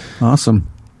 Awesome.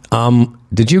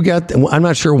 Did you get, I'm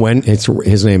not sure when,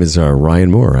 his name is Ryan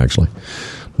Moore, actually.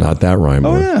 Not that Ryan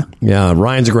Moore. Oh, yeah. Yeah,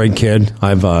 Ryan's a great kid.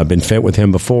 I've been fit with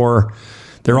him before.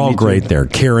 They're all great there.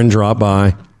 Kieran dropped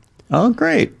by. Oh,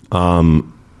 great.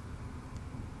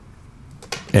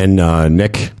 And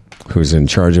Nick, who's in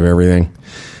charge of everything.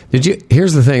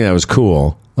 Here's the thing that was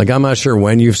cool. Like, I'm not sure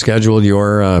when you've scheduled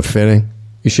your fitting.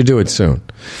 You should do it soon.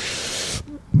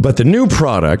 But the new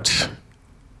product,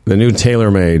 the new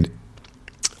TaylorMade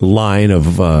line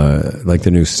of, like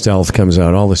the new Stealth comes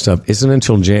out, all this stuff, isn't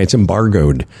until it's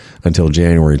embargoed until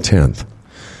January 10th.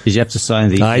 Did you have to sign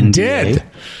the I NDA?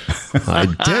 I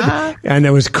did. And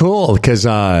it was cool because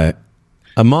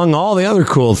among all the other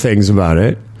cool things about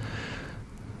it,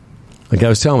 like I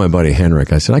was telling my buddy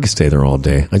Henrik, I said, I could stay there all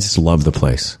day. I just love the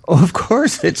place. Oh, of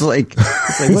course. It's like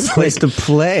what a place to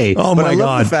play. Oh, but my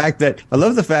God. I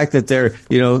love the fact that they're,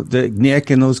 the Nick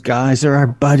and those guys are our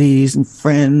buddies and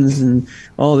friends and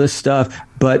all this stuff.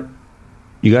 But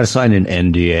you got to sign an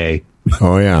NDA.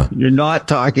 Oh, yeah. You're not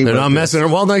talking They're about not messing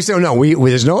around. Well, no,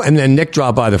 there's no, and then Nick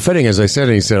dropped by the fitting, as I said,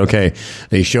 and he said, okay,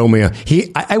 and he showed me,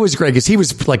 I was great because he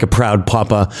was like a proud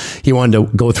papa. He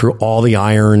wanted to go through all the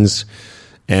irons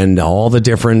and all the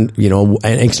different,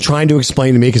 and he's trying to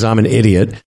explain to me, because I'm an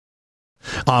idiot,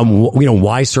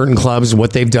 why certain clubs,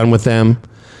 what they've done with them.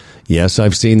 Yes,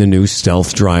 I've seen the new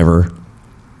Stealth driver.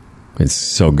 It's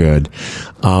so good.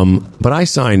 But I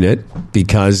signed it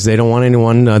because they don't want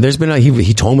anyone. There's been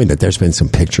he told me that there's been some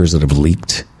pictures that have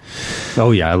leaked.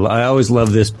 Oh yeah, I always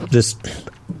love this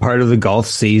part of the golf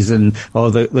season. Oh,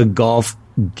 the golf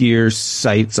gear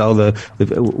sites. All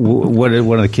one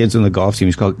of the kids on the golf team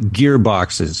is called gear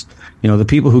boxes. The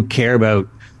people who care about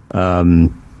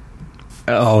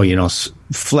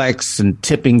flex and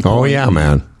tipping. Oh yeah,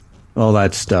 man. All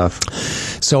that stuff.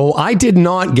 So I did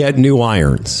not get new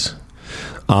irons.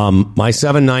 My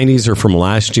 790s are from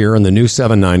last year, and the new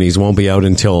 790s won't be out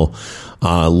until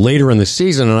later in the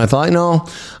season. And I thought, no,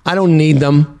 I don't need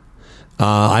them.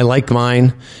 I like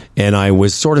mine, and I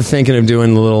was sort of thinking of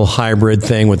doing the little hybrid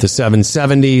thing with the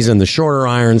 770s and the shorter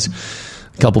irons.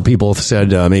 A couple people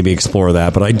said maybe explore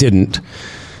that, but I didn't.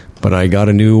 But I got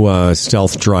a new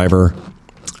Stealth driver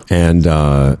and,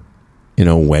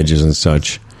 wedges and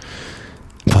such.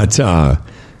 But, I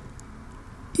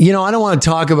don't want to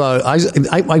talk about,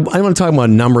 I want to talk about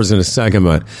numbers in a second,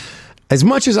 but as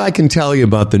much as I can tell you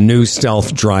about the new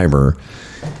Stealth driver,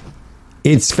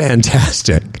 it's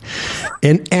fantastic.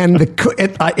 And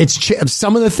it's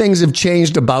some of the things have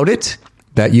changed about it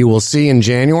that you will see in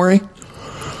January.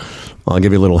 I'll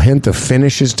give you a little hint. The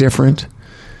finish is different.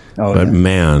 Oh, but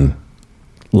man,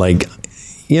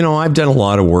 I've done a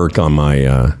lot of work on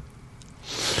my,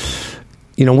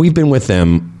 we've been with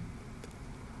them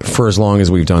for as long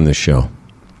as we've done this show.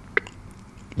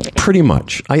 Pretty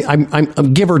much.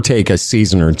 I'm give or take a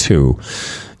season or two.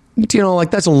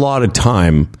 That's a lot of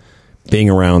time being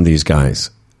around these guys.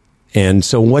 And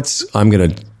so I'm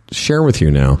going to share with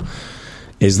you now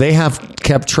is they have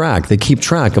kept track. They keep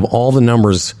track of all the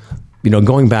numbers,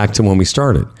 going back to when we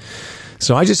started.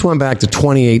 So I just went back to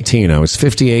 2018. I was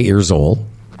 58 years old.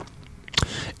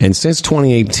 And since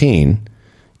 2018,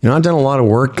 I've done a lot of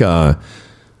work.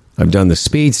 I've done the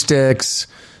speed sticks.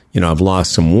 I've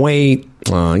lost some weight.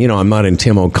 I'm not in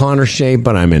Tim O'Connor shape,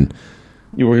 but I'm in.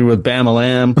 You're working with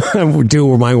Bam-A-Lam. I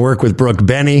do my work with Brooke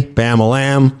Benny,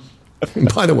 Bam-A-Lam.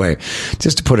 By the way,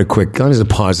 just to put a quick, I'm just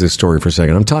pause this story for a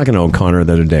second. I'm talking to O'Connor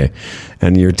the other day,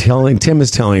 and Tim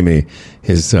is telling me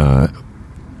his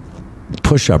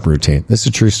push-up routine. This is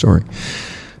a true story.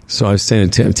 So I was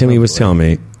saying to Timmy was telling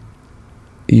me,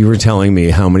 you were telling me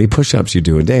how many push-ups you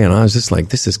do a day, and I was just like,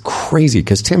 this is crazy,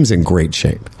 because Tim's in great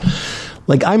shape.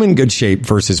 I'm in good shape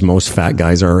versus most fat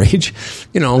guys our age,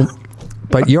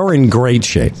 but you're in great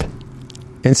shape.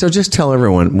 And so just tell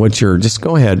everyone just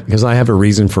go ahead, because I have a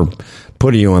reason for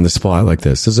putting you on the spot like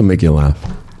this. This will make you laugh.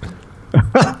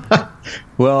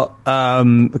 Well, a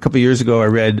couple of years ago, I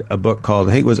read a book called,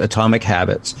 I think it was Atomic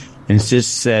Habits. And it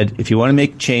just said, if you want to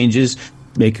make changes,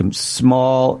 make them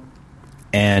small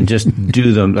and just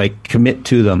do them, commit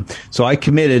to them. So I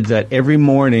committed that every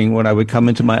morning when I would come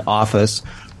into my office,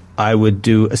 I would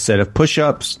do a set of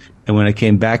push-ups. And when I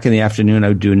came back in the afternoon, I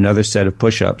would do another set of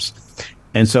push-ups.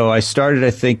 And so I started,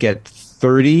 I think, at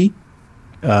 30,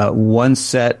 one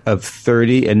set of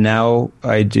 30. And now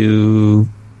I do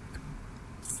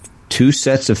 2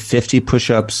 sets of 50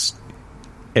 push-ups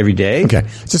every day. Okay.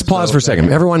 Just pause for a second.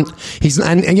 Everyone,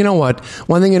 and you know what?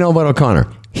 One thing you know about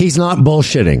O'Connor, he's not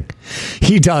bullshitting.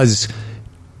 He does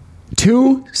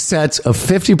 2 sets of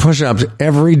 50 push-ups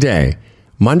every day,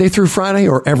 Monday through Friday,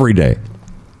 or every day?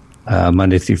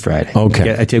 Monday through Friday.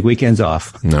 Okay. I take weekends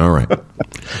off. All right.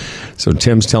 So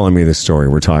Tim's telling me this story.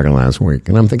 We're talking last week,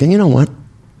 and I'm thinking, you know what?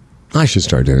 I should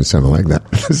start doing something like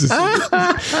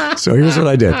that. So here's what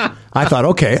I did. I thought,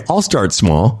 okay, I'll start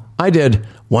small. I did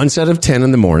 1 set of 10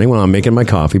 in the morning when I'm making my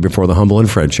coffee before the Humble and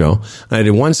Fred show. And I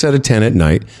did 1 set of 10 at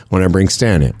night when I bring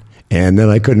Stan in. And then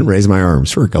I couldn't raise my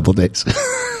arms for a couple of days.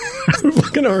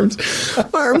 Fucking arms.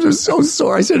 My arms are so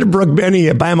sore. I said to Brooke Benny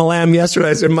at Bam-A-Lam yesterday,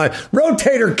 I said, my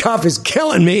rotator cuff is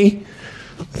killing me.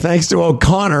 Thanks to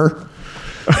O'Connor.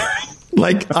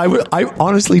 I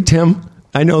honestly, Tim,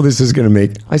 I know this is going to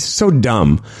make, I was so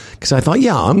dumb because I thought,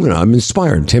 I'm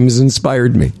inspired. Tim has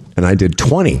inspired me. And I did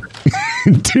 20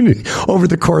 over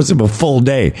the course of a full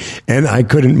day. And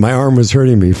my arm was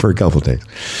hurting me for a couple of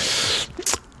days.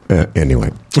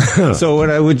 Anyway. So what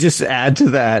I would just add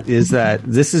to that is that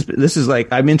this is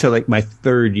I'm into my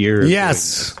 3rd year.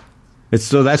 Yes.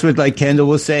 So that's what Kendall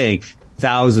was saying,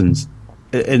 thousands.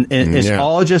 And it's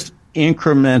all just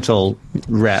incremental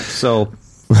reps. So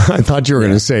I thought you were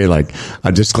going to say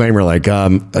a disclaimer,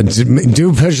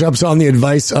 do push-ups on the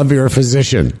advice of your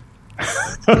physician.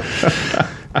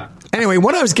 Anyway,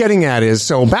 what I was getting at is,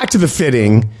 so back to the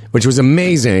fitting, which was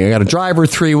amazing. I got a driver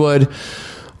 3-wood.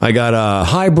 I got a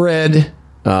hybrid.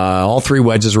 All 3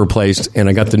 wedges replaced, and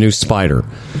I got the new Spider.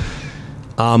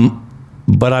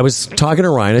 But I was talking to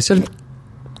Ryan. I said,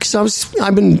 because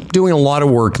I've been doing a lot of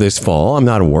work this fall. I'm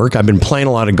not at work. I've been playing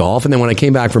a lot of golf. And then when I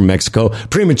came back from Mexico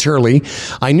prematurely,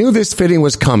 I knew this fitting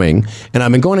was coming. And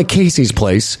I've been going to Casey's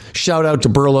place. Shout out to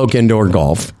Burl Oak Indoor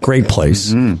Golf. Great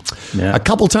place. Mm-hmm. Yeah. A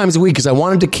couple times a week because I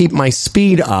wanted to keep my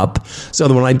speed up so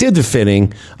that when I did the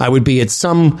fitting, I would be at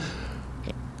some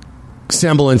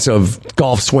semblance of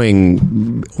golf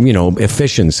swing,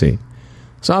 efficiency.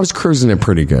 So I was cruising it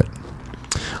pretty good.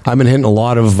 I've been hitting a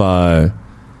lot of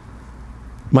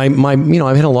I've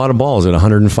hit a lot of balls at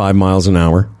 105 miles an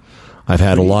hour. I've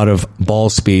had a lot of ball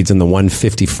speeds in the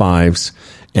 155s,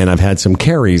 and I've had some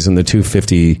carries in the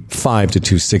 255 to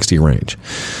 260 range.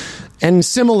 And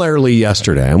similarly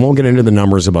yesterday, I won't get into the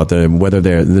numbers about whether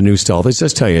they're the new Stealth. Let's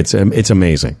just tell you, it's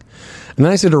amazing. And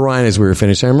then I said to Ryan as we were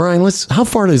finishing, Ryan, how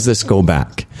far does this go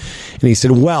back? And he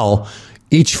said, well,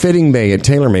 each fitting bay at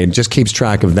TaylorMade just keeps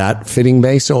track of that fitting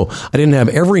bay. So I didn't have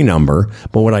every number,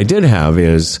 but what I did have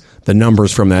is the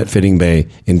numbers from that fitting bay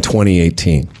in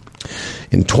 2018.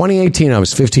 In 2018, I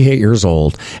was 58 years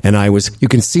old, and you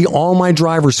can see all my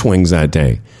driver swings that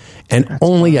day. And that's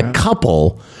only a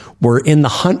couple were in the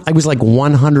hunt. I was like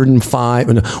 105,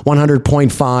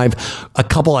 100.5. A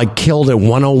couple I killed at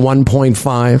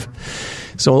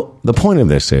 101.5. So the point of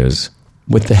this is,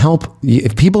 with the help,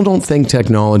 if people don't think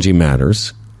technology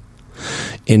matters,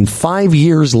 in 5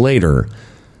 years later,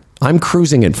 I'm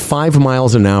cruising at 5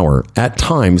 miles an hour, at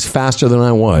times faster than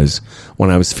I was when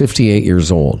I was 58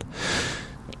 years old.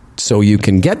 So you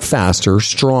can get faster,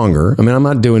 stronger. I mean, I'm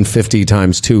not doing 50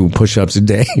 times 2 push-ups a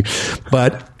day,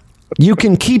 but you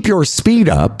can keep your speed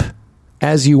up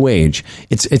as you age.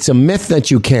 It's a myth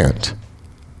that you can't.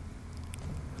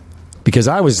 Because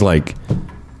I was like,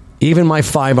 even my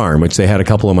 5-iron, which they had a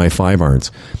couple of my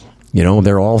 5-irons,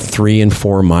 they're all 3 and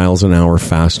 4 miles an hour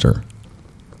faster.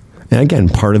 And again,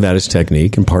 part of that is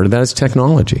technique and part of that is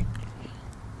technology.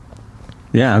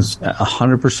 Yeah,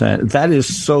 100%. That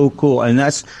is so cool. And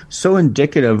that's so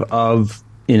indicative of,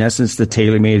 in essence, the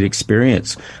TaylorMade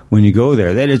experience when you go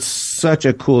there. That it's such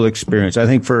a cool experience. I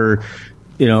think for,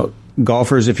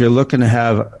 golfers, if you're looking to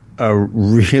have a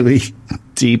really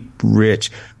deep,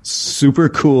 rich, super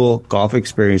cool golf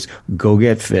experience, go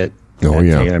get fit at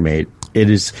TaylorMade. It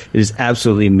is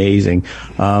absolutely amazing.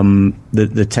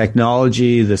 The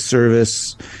technology, the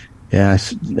service. Yeah,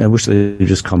 I wish they would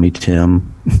just call me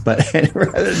Tim, but rather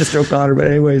than Mr. O'Connor. But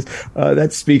anyways,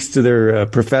 that speaks to their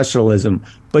professionalism.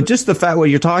 But just the fact what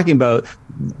you're talking about,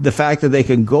 the fact that they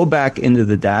can go back into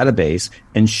the database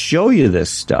and show you this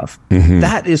stuff,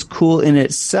 that is cool in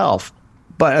itself.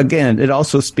 But again, it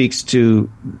also speaks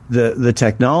to the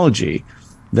technology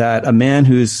that a man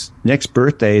whose next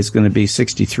birthday is going to be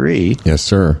 63. Yes,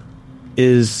 sir.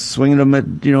 Is swinging them at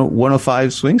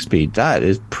 105 swing speed. That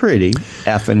is pretty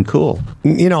effing cool.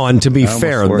 And to be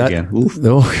fair,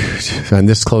 and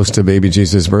this close to baby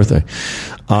Jesus' birthday,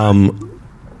 I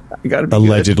gotta be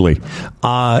allegedly.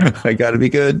 I got to be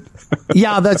good.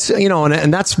 Yeah, that's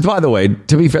and that's, by the way,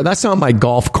 to be fair, that's not my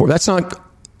golf course. That's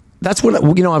what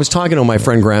I was talking to my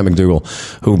friend Grant McDougall,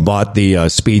 who bought the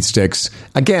speed sticks.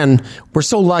 Again, we're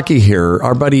so lucky here.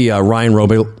 Our buddy Ryan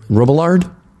Robillard,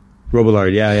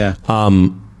 yeah.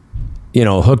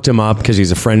 Hooked him up because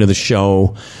he's a friend of the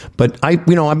show. But I've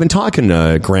been talking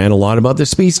to Grant a lot about the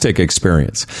speed stick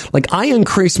experience. Like, I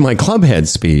increased my club head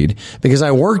speed because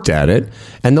I worked at it,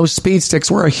 and those speed sticks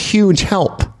were a huge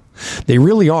help. They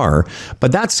really are.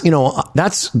 But I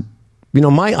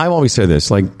always say this,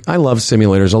 like, I love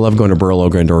simulators. I love going to Burl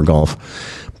Oak Indoor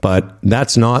Golf, but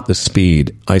that's not the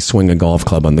speed I swing a golf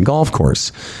club on the golf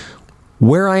course.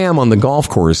 Where I am on the golf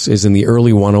course is in the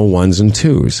early 101s and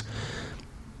 2s.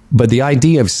 But the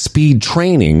idea of speed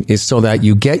training is so that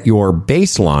you get your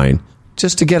baseline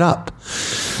just to get up.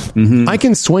 Mm-hmm. I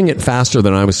can swing it faster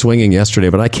than I was swinging yesterday,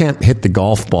 but I can't hit the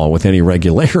golf ball with any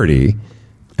regularity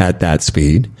at that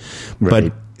speed. Right.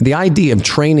 But the idea of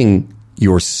training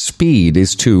your speed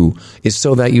is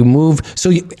so that you move.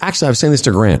 Actually, I was saying this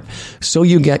to Grant. So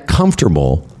you get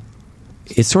comfortable.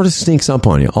 It sort of sneaks up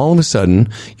on you. All of a sudden,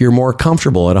 you're more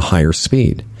comfortable at a higher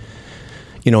speed.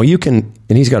 You can,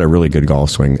 and he's got a really good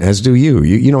golf swing, as do you.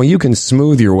 You can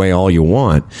smooth your way all you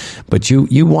want, but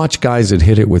you watch guys that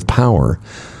hit it with power.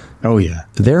 Oh yeah,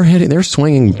 they're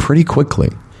swinging pretty quickly.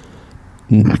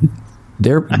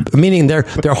 Meaning their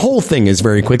whole thing is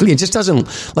very quickly. It just doesn't,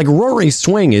 like, Rory's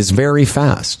swing is very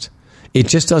fast. It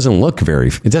just doesn't look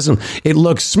it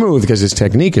looks smooth because his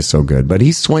technique is so good, but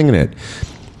he's swinging it.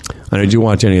 Did you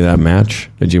watch any of that match?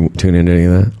 Did you tune into any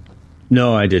of that?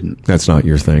 No, I didn't. That's not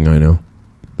your thing, I know.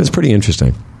 It's pretty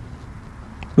interesting.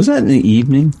 Was that in the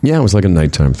evening? Yeah, it was like a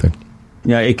nighttime thing.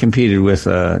 Yeah, it competed with,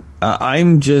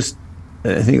 I'm just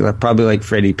I think probably like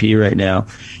Freddie P right now,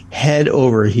 head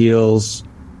over heels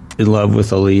in love with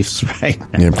the Leafs right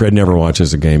now. Yeah, Fred never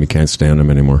watches a game. He can't stand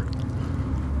them anymore.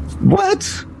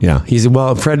 What? Yeah,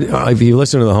 Fred, if you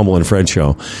listen to the Humble and Fred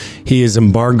show, he has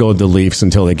embargoed the Leafs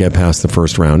until they get past the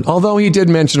first round. Although he did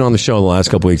mention on the show the last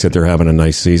couple of weeks that they're having a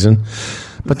nice season.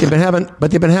 But they've been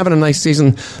having a nice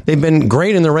season. They've been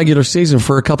great in the regular season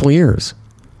for a couple of years.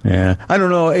 Yeah. I don't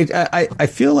know. I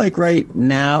feel like right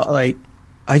now, like,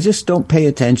 I just don't pay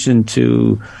attention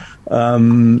to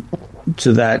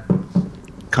that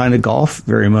kind of golf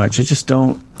very much. I just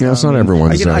don't. Yeah, it's not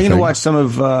everyone's. I'm going to watch some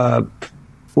of.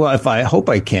 Well, I hope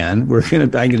I can. I'm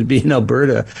going to be in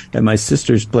Alberta at my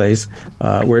sister's place,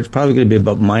 where it's probably going to be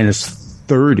about minus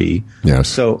 30. Yes.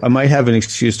 So I might have an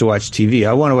excuse to watch TV.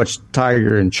 I want to watch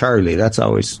Tiger and Charlie. That's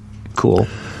always cool.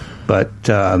 But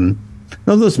no,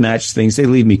 those match things, they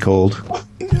leave me cold.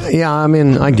 Yeah, I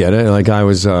mean, I get it. Like I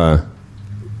was just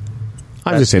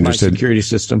interested. My security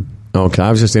system. Okay,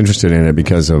 I was just interested in it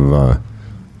because of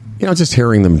just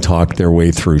hearing them talk their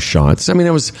way through shots. I mean,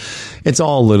 it's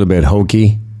all a little bit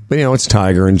hokey, but it's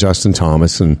Tiger and Justin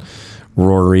Thomas and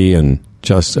Rory and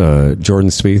Jordan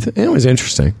Spieth. It was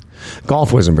interesting.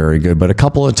 Golf wasn't very good, but a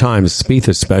couple of times, Spieth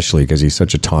especially, because he's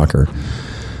such a talker.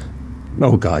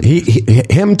 Oh God,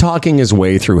 him talking his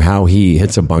way through how he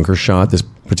hits a bunker shot. This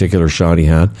particular shot he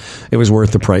had, it was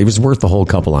worth the price. It was worth the whole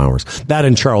couple hours. That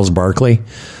and Charles Barkley.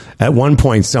 At one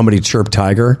point, somebody chirped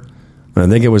Tiger. I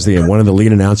think it was one of the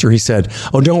lead announcer. He said,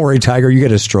 "Oh, don't worry, Tiger, you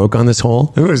get a stroke on this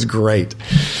hole." It was great.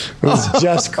 It was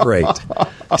just great.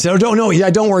 He said,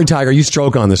 don't worry, Tiger, you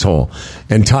stroke on this hole.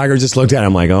 And Tiger just looked at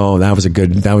him like, "Oh, that was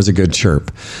a good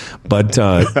chirp." But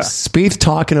Spieth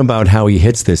talking about how he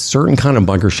hits this certain kind of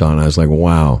bunker shot, and I was like,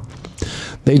 wow,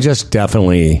 they just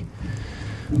definitely.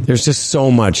 There's just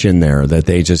so much in there that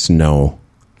they just know,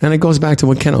 and it goes back to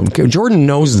what Jordan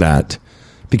knows that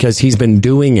because he's been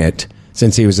doing it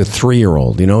since he was a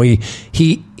 3-year-old.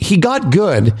 He got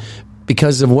good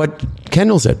because of what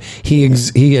Kendall said. He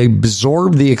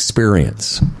absorbed the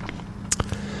experience.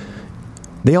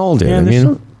 They all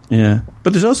did. Yeah,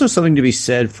 but there's also something to be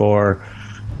said for,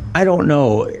 I don't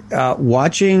know,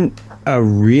 watching a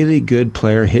really good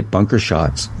player hit bunker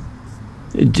shots.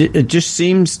 It just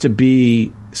seems to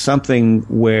be something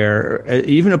where,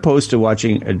 even opposed to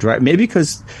watching a drive, maybe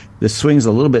because the swing's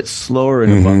a little bit slower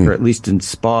in a bunker, at least in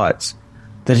spots,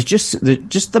 that it's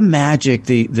just the magic,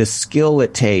 the skill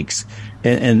it takes,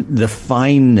 and the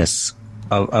fineness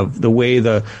of the way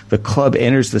the club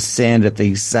enters the sand at the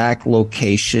exact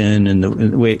location and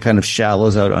the way it kind of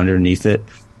shallows out underneath it.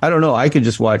 I don't know. I could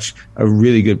just watch a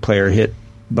really good player hit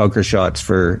bunker shots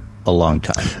for a long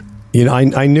time.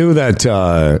 I knew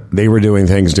that they were doing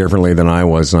things differently than I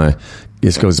was. And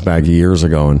this goes back years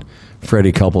ago, and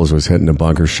Freddie Couples was hitting a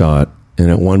bunker shot, and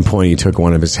at one point he took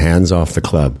one of his hands off the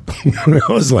club. I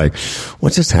was like,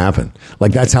 what just happened?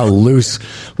 Like, that's how loose.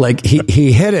 Like,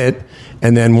 he hit it,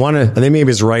 and then I think maybe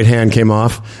his right hand came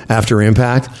off after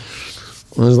impact.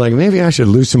 I was like, maybe I should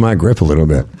loosen my grip a little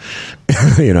bit,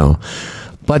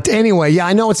 But anyway, yeah,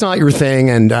 I know it's not your thing,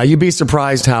 and you'd be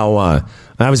surprised how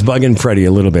I was bugging Freddie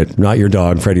a little bit. Not your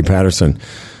dog, Freddie Patterson.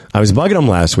 I was bugging him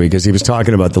last week as he was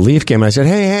talking about the Leaf game. I said,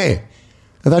 hey,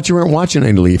 I thought you weren't watching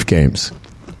any Leaf games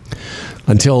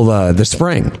until the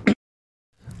spring.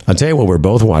 I'll tell you what we're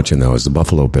both watching, though, is the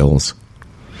Buffalo Bills.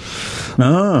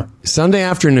 Sunday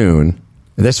afternoon,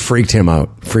 this freaked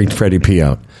Freddie P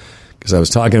out, because I was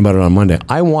talking about it on Monday.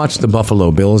 I watched the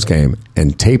Buffalo Bills game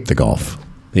and taped the golf.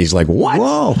 And he's like, what?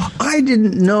 Whoa, I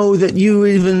didn't know that you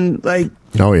even, like...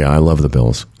 Oh, yeah, I love the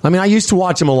Bills. I mean, I used to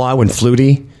watch them a lot when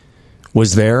Flutie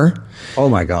was there. Oh,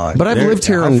 my God. But I've lived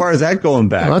here... How far is that going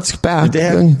back? Well, that's back. Did they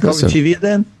have covered TV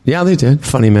then? Yeah, they did.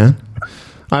 Funny, man.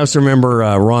 I also remember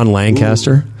Ron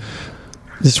Lancaster.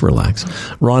 Ooh. Just relax.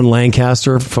 Ron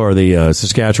Lancaster for the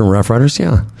Saskatchewan Roughriders,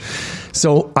 yeah.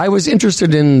 So I was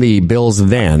interested in the Bills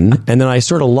then, and then I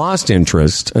sort of lost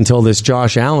interest until this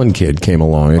Josh Allen kid came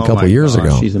along a couple of years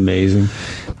ago. She's amazing.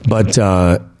 But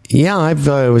yeah,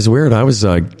 it was weird. I was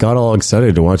got all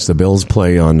excited to watch the Bills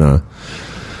play on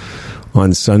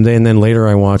Sunday, and then later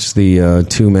I watched the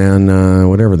 2-man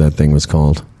whatever that thing was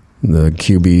called, the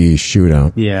QB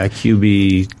shootout. Yeah,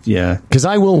 QB. Yeah, because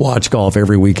I will watch golf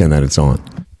every weekend that it's on.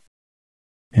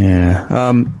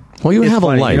 Yeah. Well, you have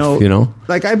funny, a life,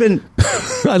 Like I've been,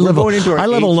 I live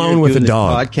alone with a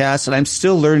dog. Podcast, and I'm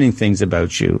still learning things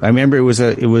about you. I remember it was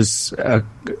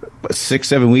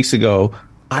 6-7 weeks ago.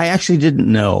 I actually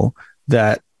didn't know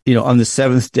that on the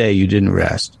 7th day you didn't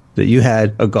rest. That you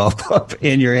had a golf club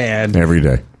in your hand every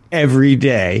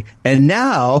day, and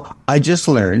now I just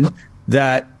learned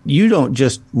that you don't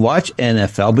just watch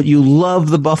NFL, but you love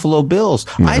the Buffalo Bills.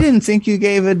 Yeah. I didn't think you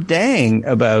gave a dang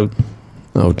about.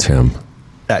 Oh, Tim.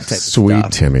 That type Sweet of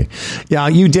stuff. Timmy. Yeah,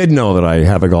 you did know that I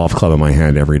have a golf club in my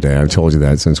hand every day. I've told you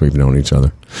that since we've known each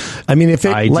other. I mean,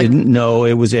 I didn't know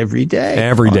it was every day.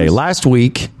 Every day. Last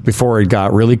week, before it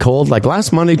got really cold, like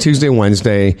last Monday, Tuesday,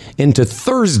 Wednesday, into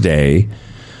Thursday,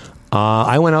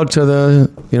 I went out to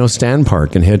the Stan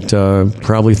Park and hit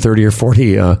probably 30 or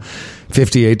 40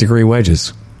 58-degree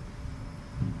wedges.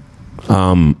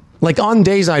 Like on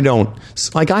days I don't,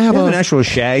 like I have an actual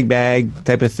shag bag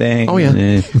type of thing. Oh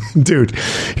yeah, dude.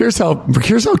 Here's how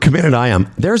committed I am.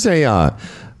 There's because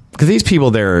these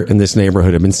people there in this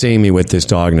neighborhood have been seeing me with this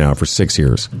dog now for 6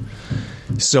 years.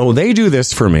 So they do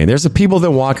this for me. There's the people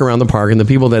that walk around the park and the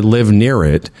people that live near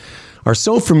it are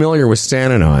so familiar with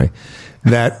Stan and I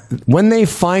that when they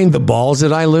find the balls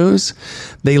that I lose,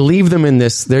 they leave them in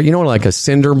this, like a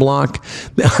cinder block.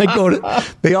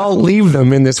 They all leave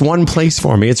them in this one place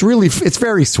for me. It's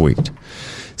very sweet.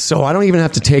 So I don't even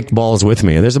have to take balls with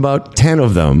me. There's about 10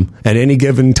 of them at any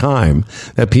given time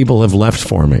that people have left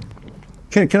for me.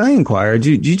 Can I inquire? Do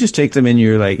you just take them in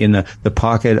your in the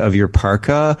pocket of your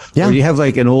parka, yeah. Or do you have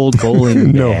like an old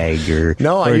bowling bag, do you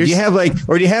have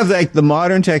the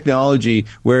modern technology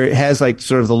where it has like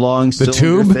sort of the long cylinder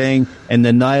tube thing and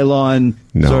the nylon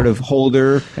sort of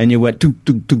holder, and you went to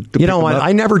you know what?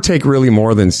 I never take really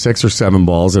more than 6 or 7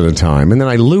 balls at a time, and then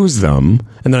I lose them,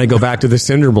 and then I go back to the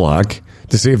cinder block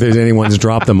to see if there's anyone's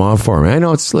dropped them off for me. I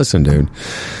know listen, dude,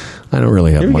 I don't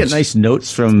really have much. You get nice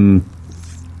notes from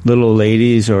little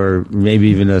ladies, or maybe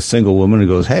even a single woman who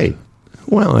goes, "Hey."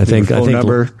 Well,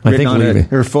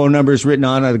 her phone number is written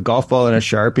on a golf ball and a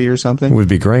Sharpie or something. Would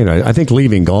be great. I think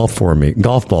leaving golf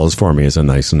balls for me is a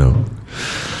nice note.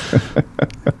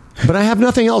 But I have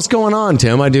nothing else going on,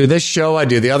 Tim. I do this show. I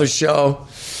do the other show.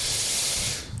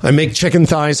 I make chicken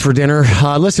thighs for dinner.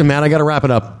 Listen, man, I got to wrap it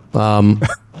up.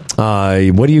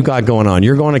 What do you got going on?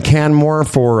 You're going to Canmore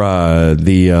for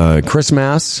the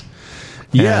Christmas.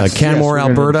 Yes, Canmore,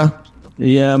 Alberta.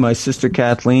 My sister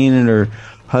Kathleen and her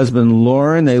husband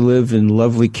Lauren, they live in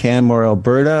lovely Canmore,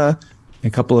 Alberta. A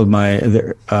couple of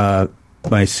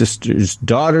my sister's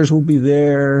daughters will be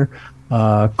there.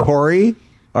 Corey,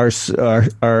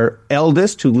 our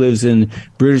eldest, who lives in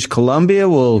British Columbia,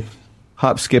 will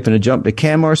hop, skip, and a jump to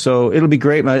Canmore. So it'll be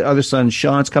great. My other son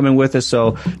Sean's coming with us,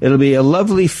 so it'll be a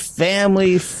lovely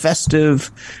family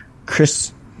festive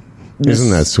Christmas.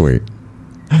 Isn't that sweet?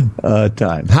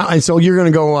 Time. So you're going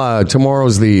to go,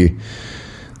 tomorrow's the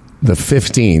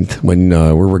 15th when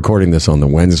we're recording this on the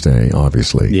Wednesday,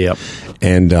 obviously. Yep.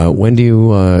 And when do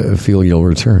you feel you'll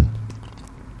return?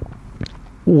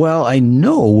 Well, I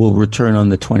know we'll return on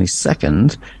the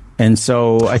 22nd. And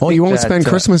so I think you won't spend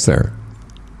Christmas there?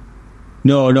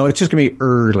 No, it's just going to be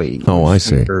early. Oh, I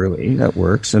see. Early. That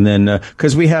works. And then,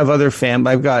 because we have other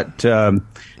family, I've got,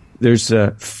 there's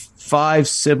 5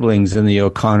 siblings in the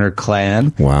O'Connor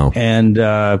clan. Wow. And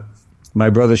my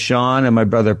brother Sean and my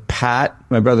brother Pat.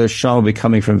 My brother Sean will be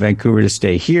coming from Vancouver to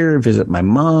stay here, visit my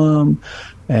mom.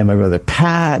 And my brother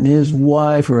Pat and his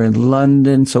wife are in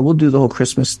London. So we'll do the whole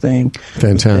Christmas thing.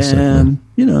 Fantastic. And,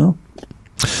 Well,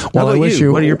 I wish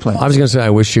you. What are your plans? I was going to say, I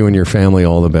wish you and your family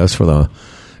all the best for the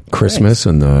Christmas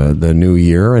and the new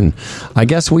year. And I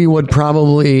guess we would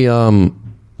probably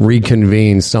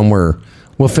reconvene somewhere.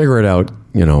 We'll figure it out.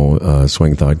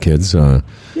 Swing Thought Kids.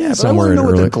 Somewhere I know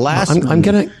what the glass. I'm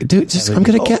gonna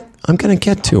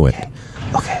get to it.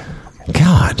 Okay.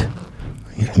 God,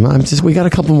 we got a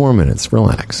couple more minutes.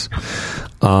 Relax.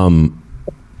 But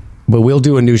we'll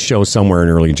do a new show somewhere in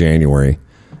early January,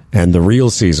 and the real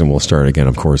season will start again,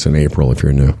 of course, in April if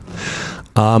you're new.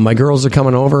 My girls are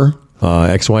coming over.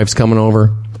 Ex-wife's coming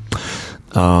over.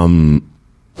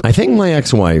 I think my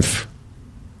ex-wife,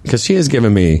 because she has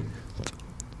given me.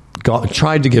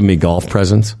 Tried to give me golf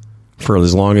presents for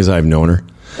as long as I've known her.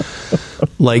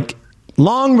 Like,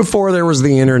 long before there was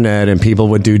the internet and people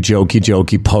would do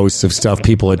jokey posts of stuff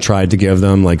people had tried to give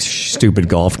them, like stupid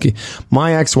golf.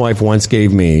 My ex-wife once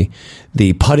gave me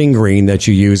the putting green that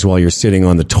you use while you're sitting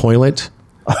on the toilet.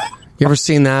 You ever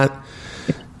seen that?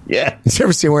 Yeah. You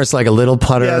ever seen where it's like a little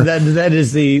putter? Yeah, that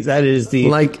is the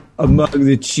like among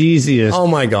the cheesiest. Oh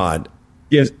my God.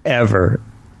 Yes, ever.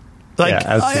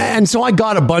 And so I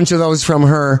got a bunch of those from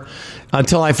her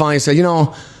until I finally said,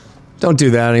 don't do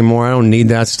that anymore. I don't need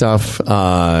that stuff,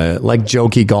 like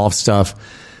jokey golf stuff.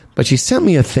 But she sent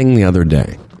me a thing the other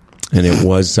day, and it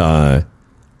was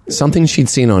something she'd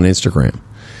seen on Instagram.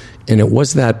 And it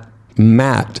was that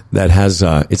mat that has,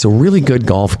 it's a really good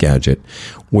golf gadget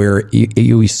where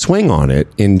you swing on it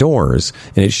indoors,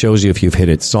 and it shows you if you've hit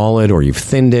it solid or you've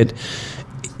thinned it.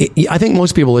 I think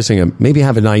most people listening maybe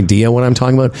have an idea what I'm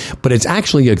talking about, but it's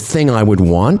actually a thing I would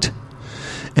want.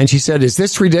 And she said, "Is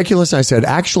this ridiculous?" I said,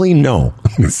 "Actually, no."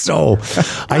 So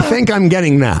I think I'm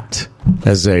getting that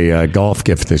as a golf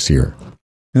gift this year.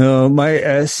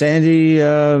 My Sandy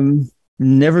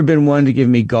never been one to give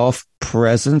me golf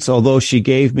presents, although she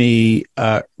gave me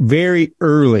very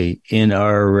early in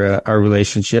our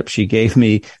relationship, she gave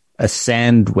me a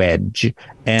sand wedge.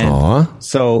 And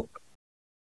so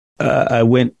I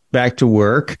went back to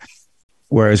work,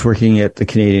 where I was working at the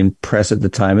Canadian Press at the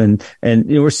time, and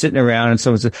we're sitting around, and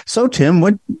someone said, "So Tim,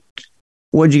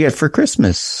 what'd you get for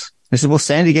Christmas?" I said, "Well,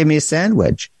 Sandy gave me a sand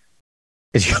wedge."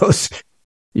 And she goes,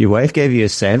 "Your wife gave you a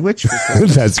sandwich?"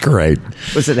 That's great.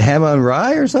 Was it ham on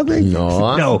rye or something?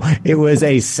 No, it was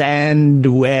a sand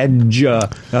wedge, a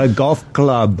golf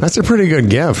club. That's a pretty good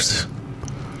gift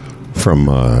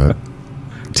from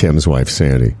Tim's wife,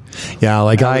 Sandy. Yeah,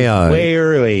 like way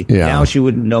early. Yeah. Now she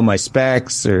wouldn't know my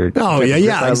specs or. Oh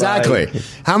yeah, exactly.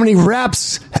 How many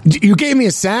reps? You gave me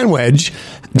a sandwich.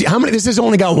 How many? This has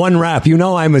only got one wrap. You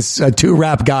know, I'm a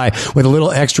 2-wrap guy with a little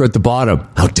extra at the bottom.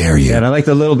 How dare you? Yeah, and I like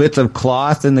the little bits of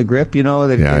cloth in the grip. You know,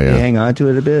 that they hang on to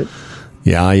it a bit.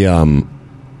 Yeah,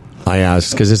 I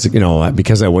asked because it's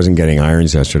because I wasn't getting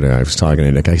irons yesterday. I was talking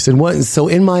to Nick. I said, "What? So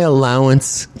in my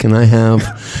allowance, can I have?"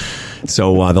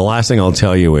 So the last thing I'll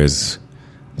tell you is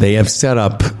they have set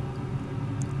up. This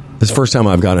is the first time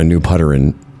I've got a new putter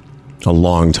in a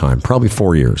long time, probably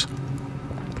 4 years.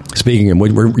 Speaking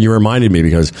of, you reminded me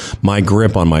because my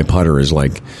grip on my putter is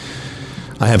like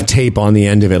I have tape on the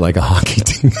end of it like a hockey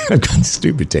team. I've got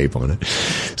stupid tape on it.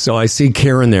 So I see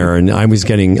Karen there, and I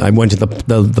went to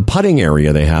the putting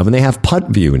area they have, and they have Putt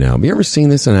View now. Have you ever seen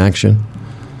this in action?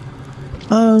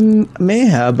 May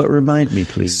have, but remind me,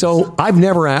 please. So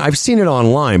I've seen it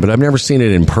online, but I've never seen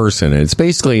it in person. And it's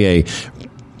basically a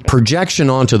projection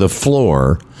onto the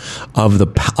floor of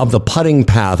the putting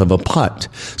path of a putt,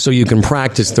 so you can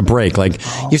practice the break. Like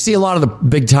you see a lot of the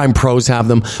big time pros have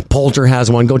them. Poulter has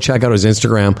one. Go check out his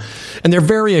Instagram, and they're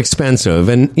very expensive,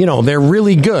 and they're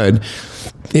really good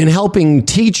in helping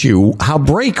teach you how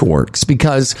break works,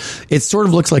 because it sort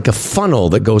of looks like a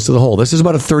funnel that goes to the hole. This is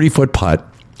about a 30-foot putt.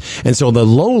 And so the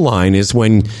low line is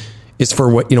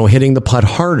for hitting the putt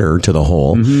harder to the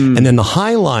hole, and then the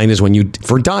high line is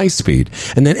for die speed,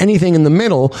 and then anything in the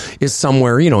middle is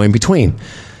somewhere in between.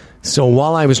 So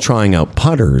while I was trying out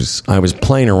putters, I was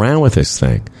playing around with this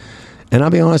thing, and I'll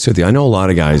be honest with you, I know a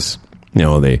lot of guys,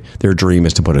 their dream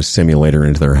is to put a simulator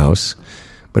into their house,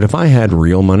 but if I had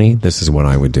real money, this is what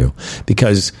I would do,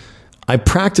 because I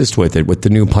practiced with it with the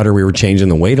new putter. We were changing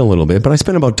the weight a little bit, but I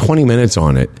spent about 20 minutes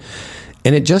on it.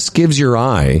 And it just gives your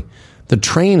eye the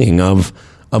training of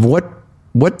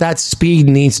what that speed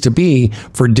needs to be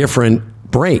for different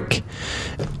break.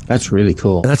 That's really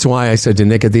cool. And that's why I said to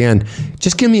Nick at the end,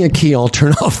 just give me a key. I'll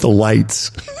turn off the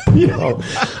lights.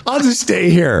 I'll just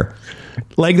stay here.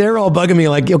 Like they're all bugging me.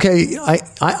 Like, okay,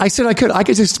 I said I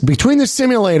could just between the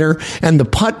simulator and the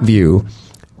Putt View.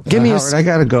 Give me Howard, I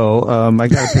gotta go. I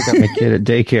gotta pick up my kid at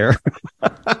daycare.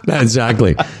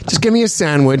 Exactly. Just give me a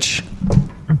sandwich.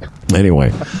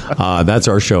 Anyway, that's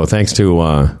our show. Thanks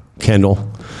to Kendall.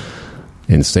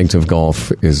 Instinctive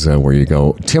Golf is where you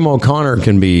go. Tim O'Connor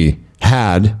can be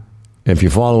had if you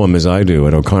follow him as I do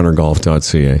at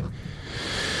o'connorgolf.ca.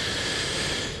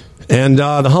 And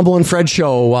the Humble and Fred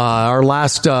Show, our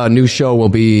last new show will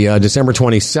be December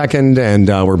 22nd, and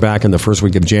we're back in the first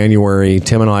week of January.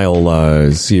 Tim and I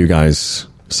will see you guys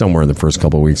somewhere in the first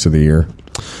couple of weeks of the year.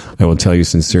 I will tell you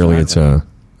sincerely, it's a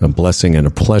blessing and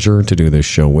a pleasure to do this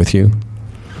show with you.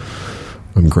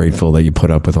 I'm grateful that you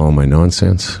put up with all my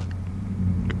nonsense.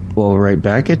 Well, right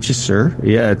back at you, sir.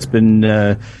 Yeah, it's been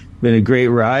a great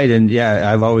ride, and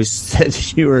yeah, I've always said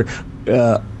you were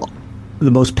the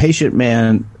most patient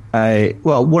man.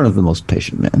 One of the most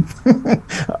patient men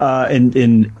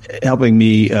in helping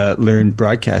me learn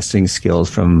broadcasting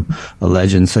skills from a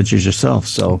legend such as yourself.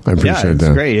 So I appreciate that. It's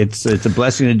great. It's a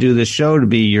blessing to do this show, to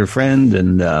be your friend,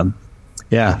 and a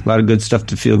lot of good stuff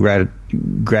to feel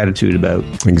gratitude about.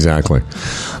 Exactly.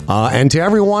 And to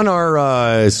everyone,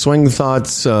 our Swing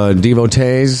Thoughts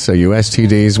devotees,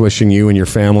 USTDs, wishing you and your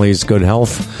families good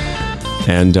health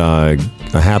and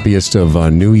the happiest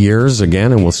of New Year's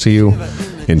again, and we'll see you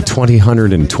in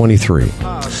 2023.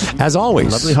 As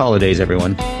always, lovely holidays,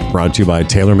 everyone. Brought to you by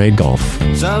TaylorMade Golf.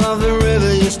 Sound of the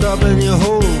river, you stop and you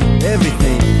hold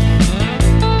everything.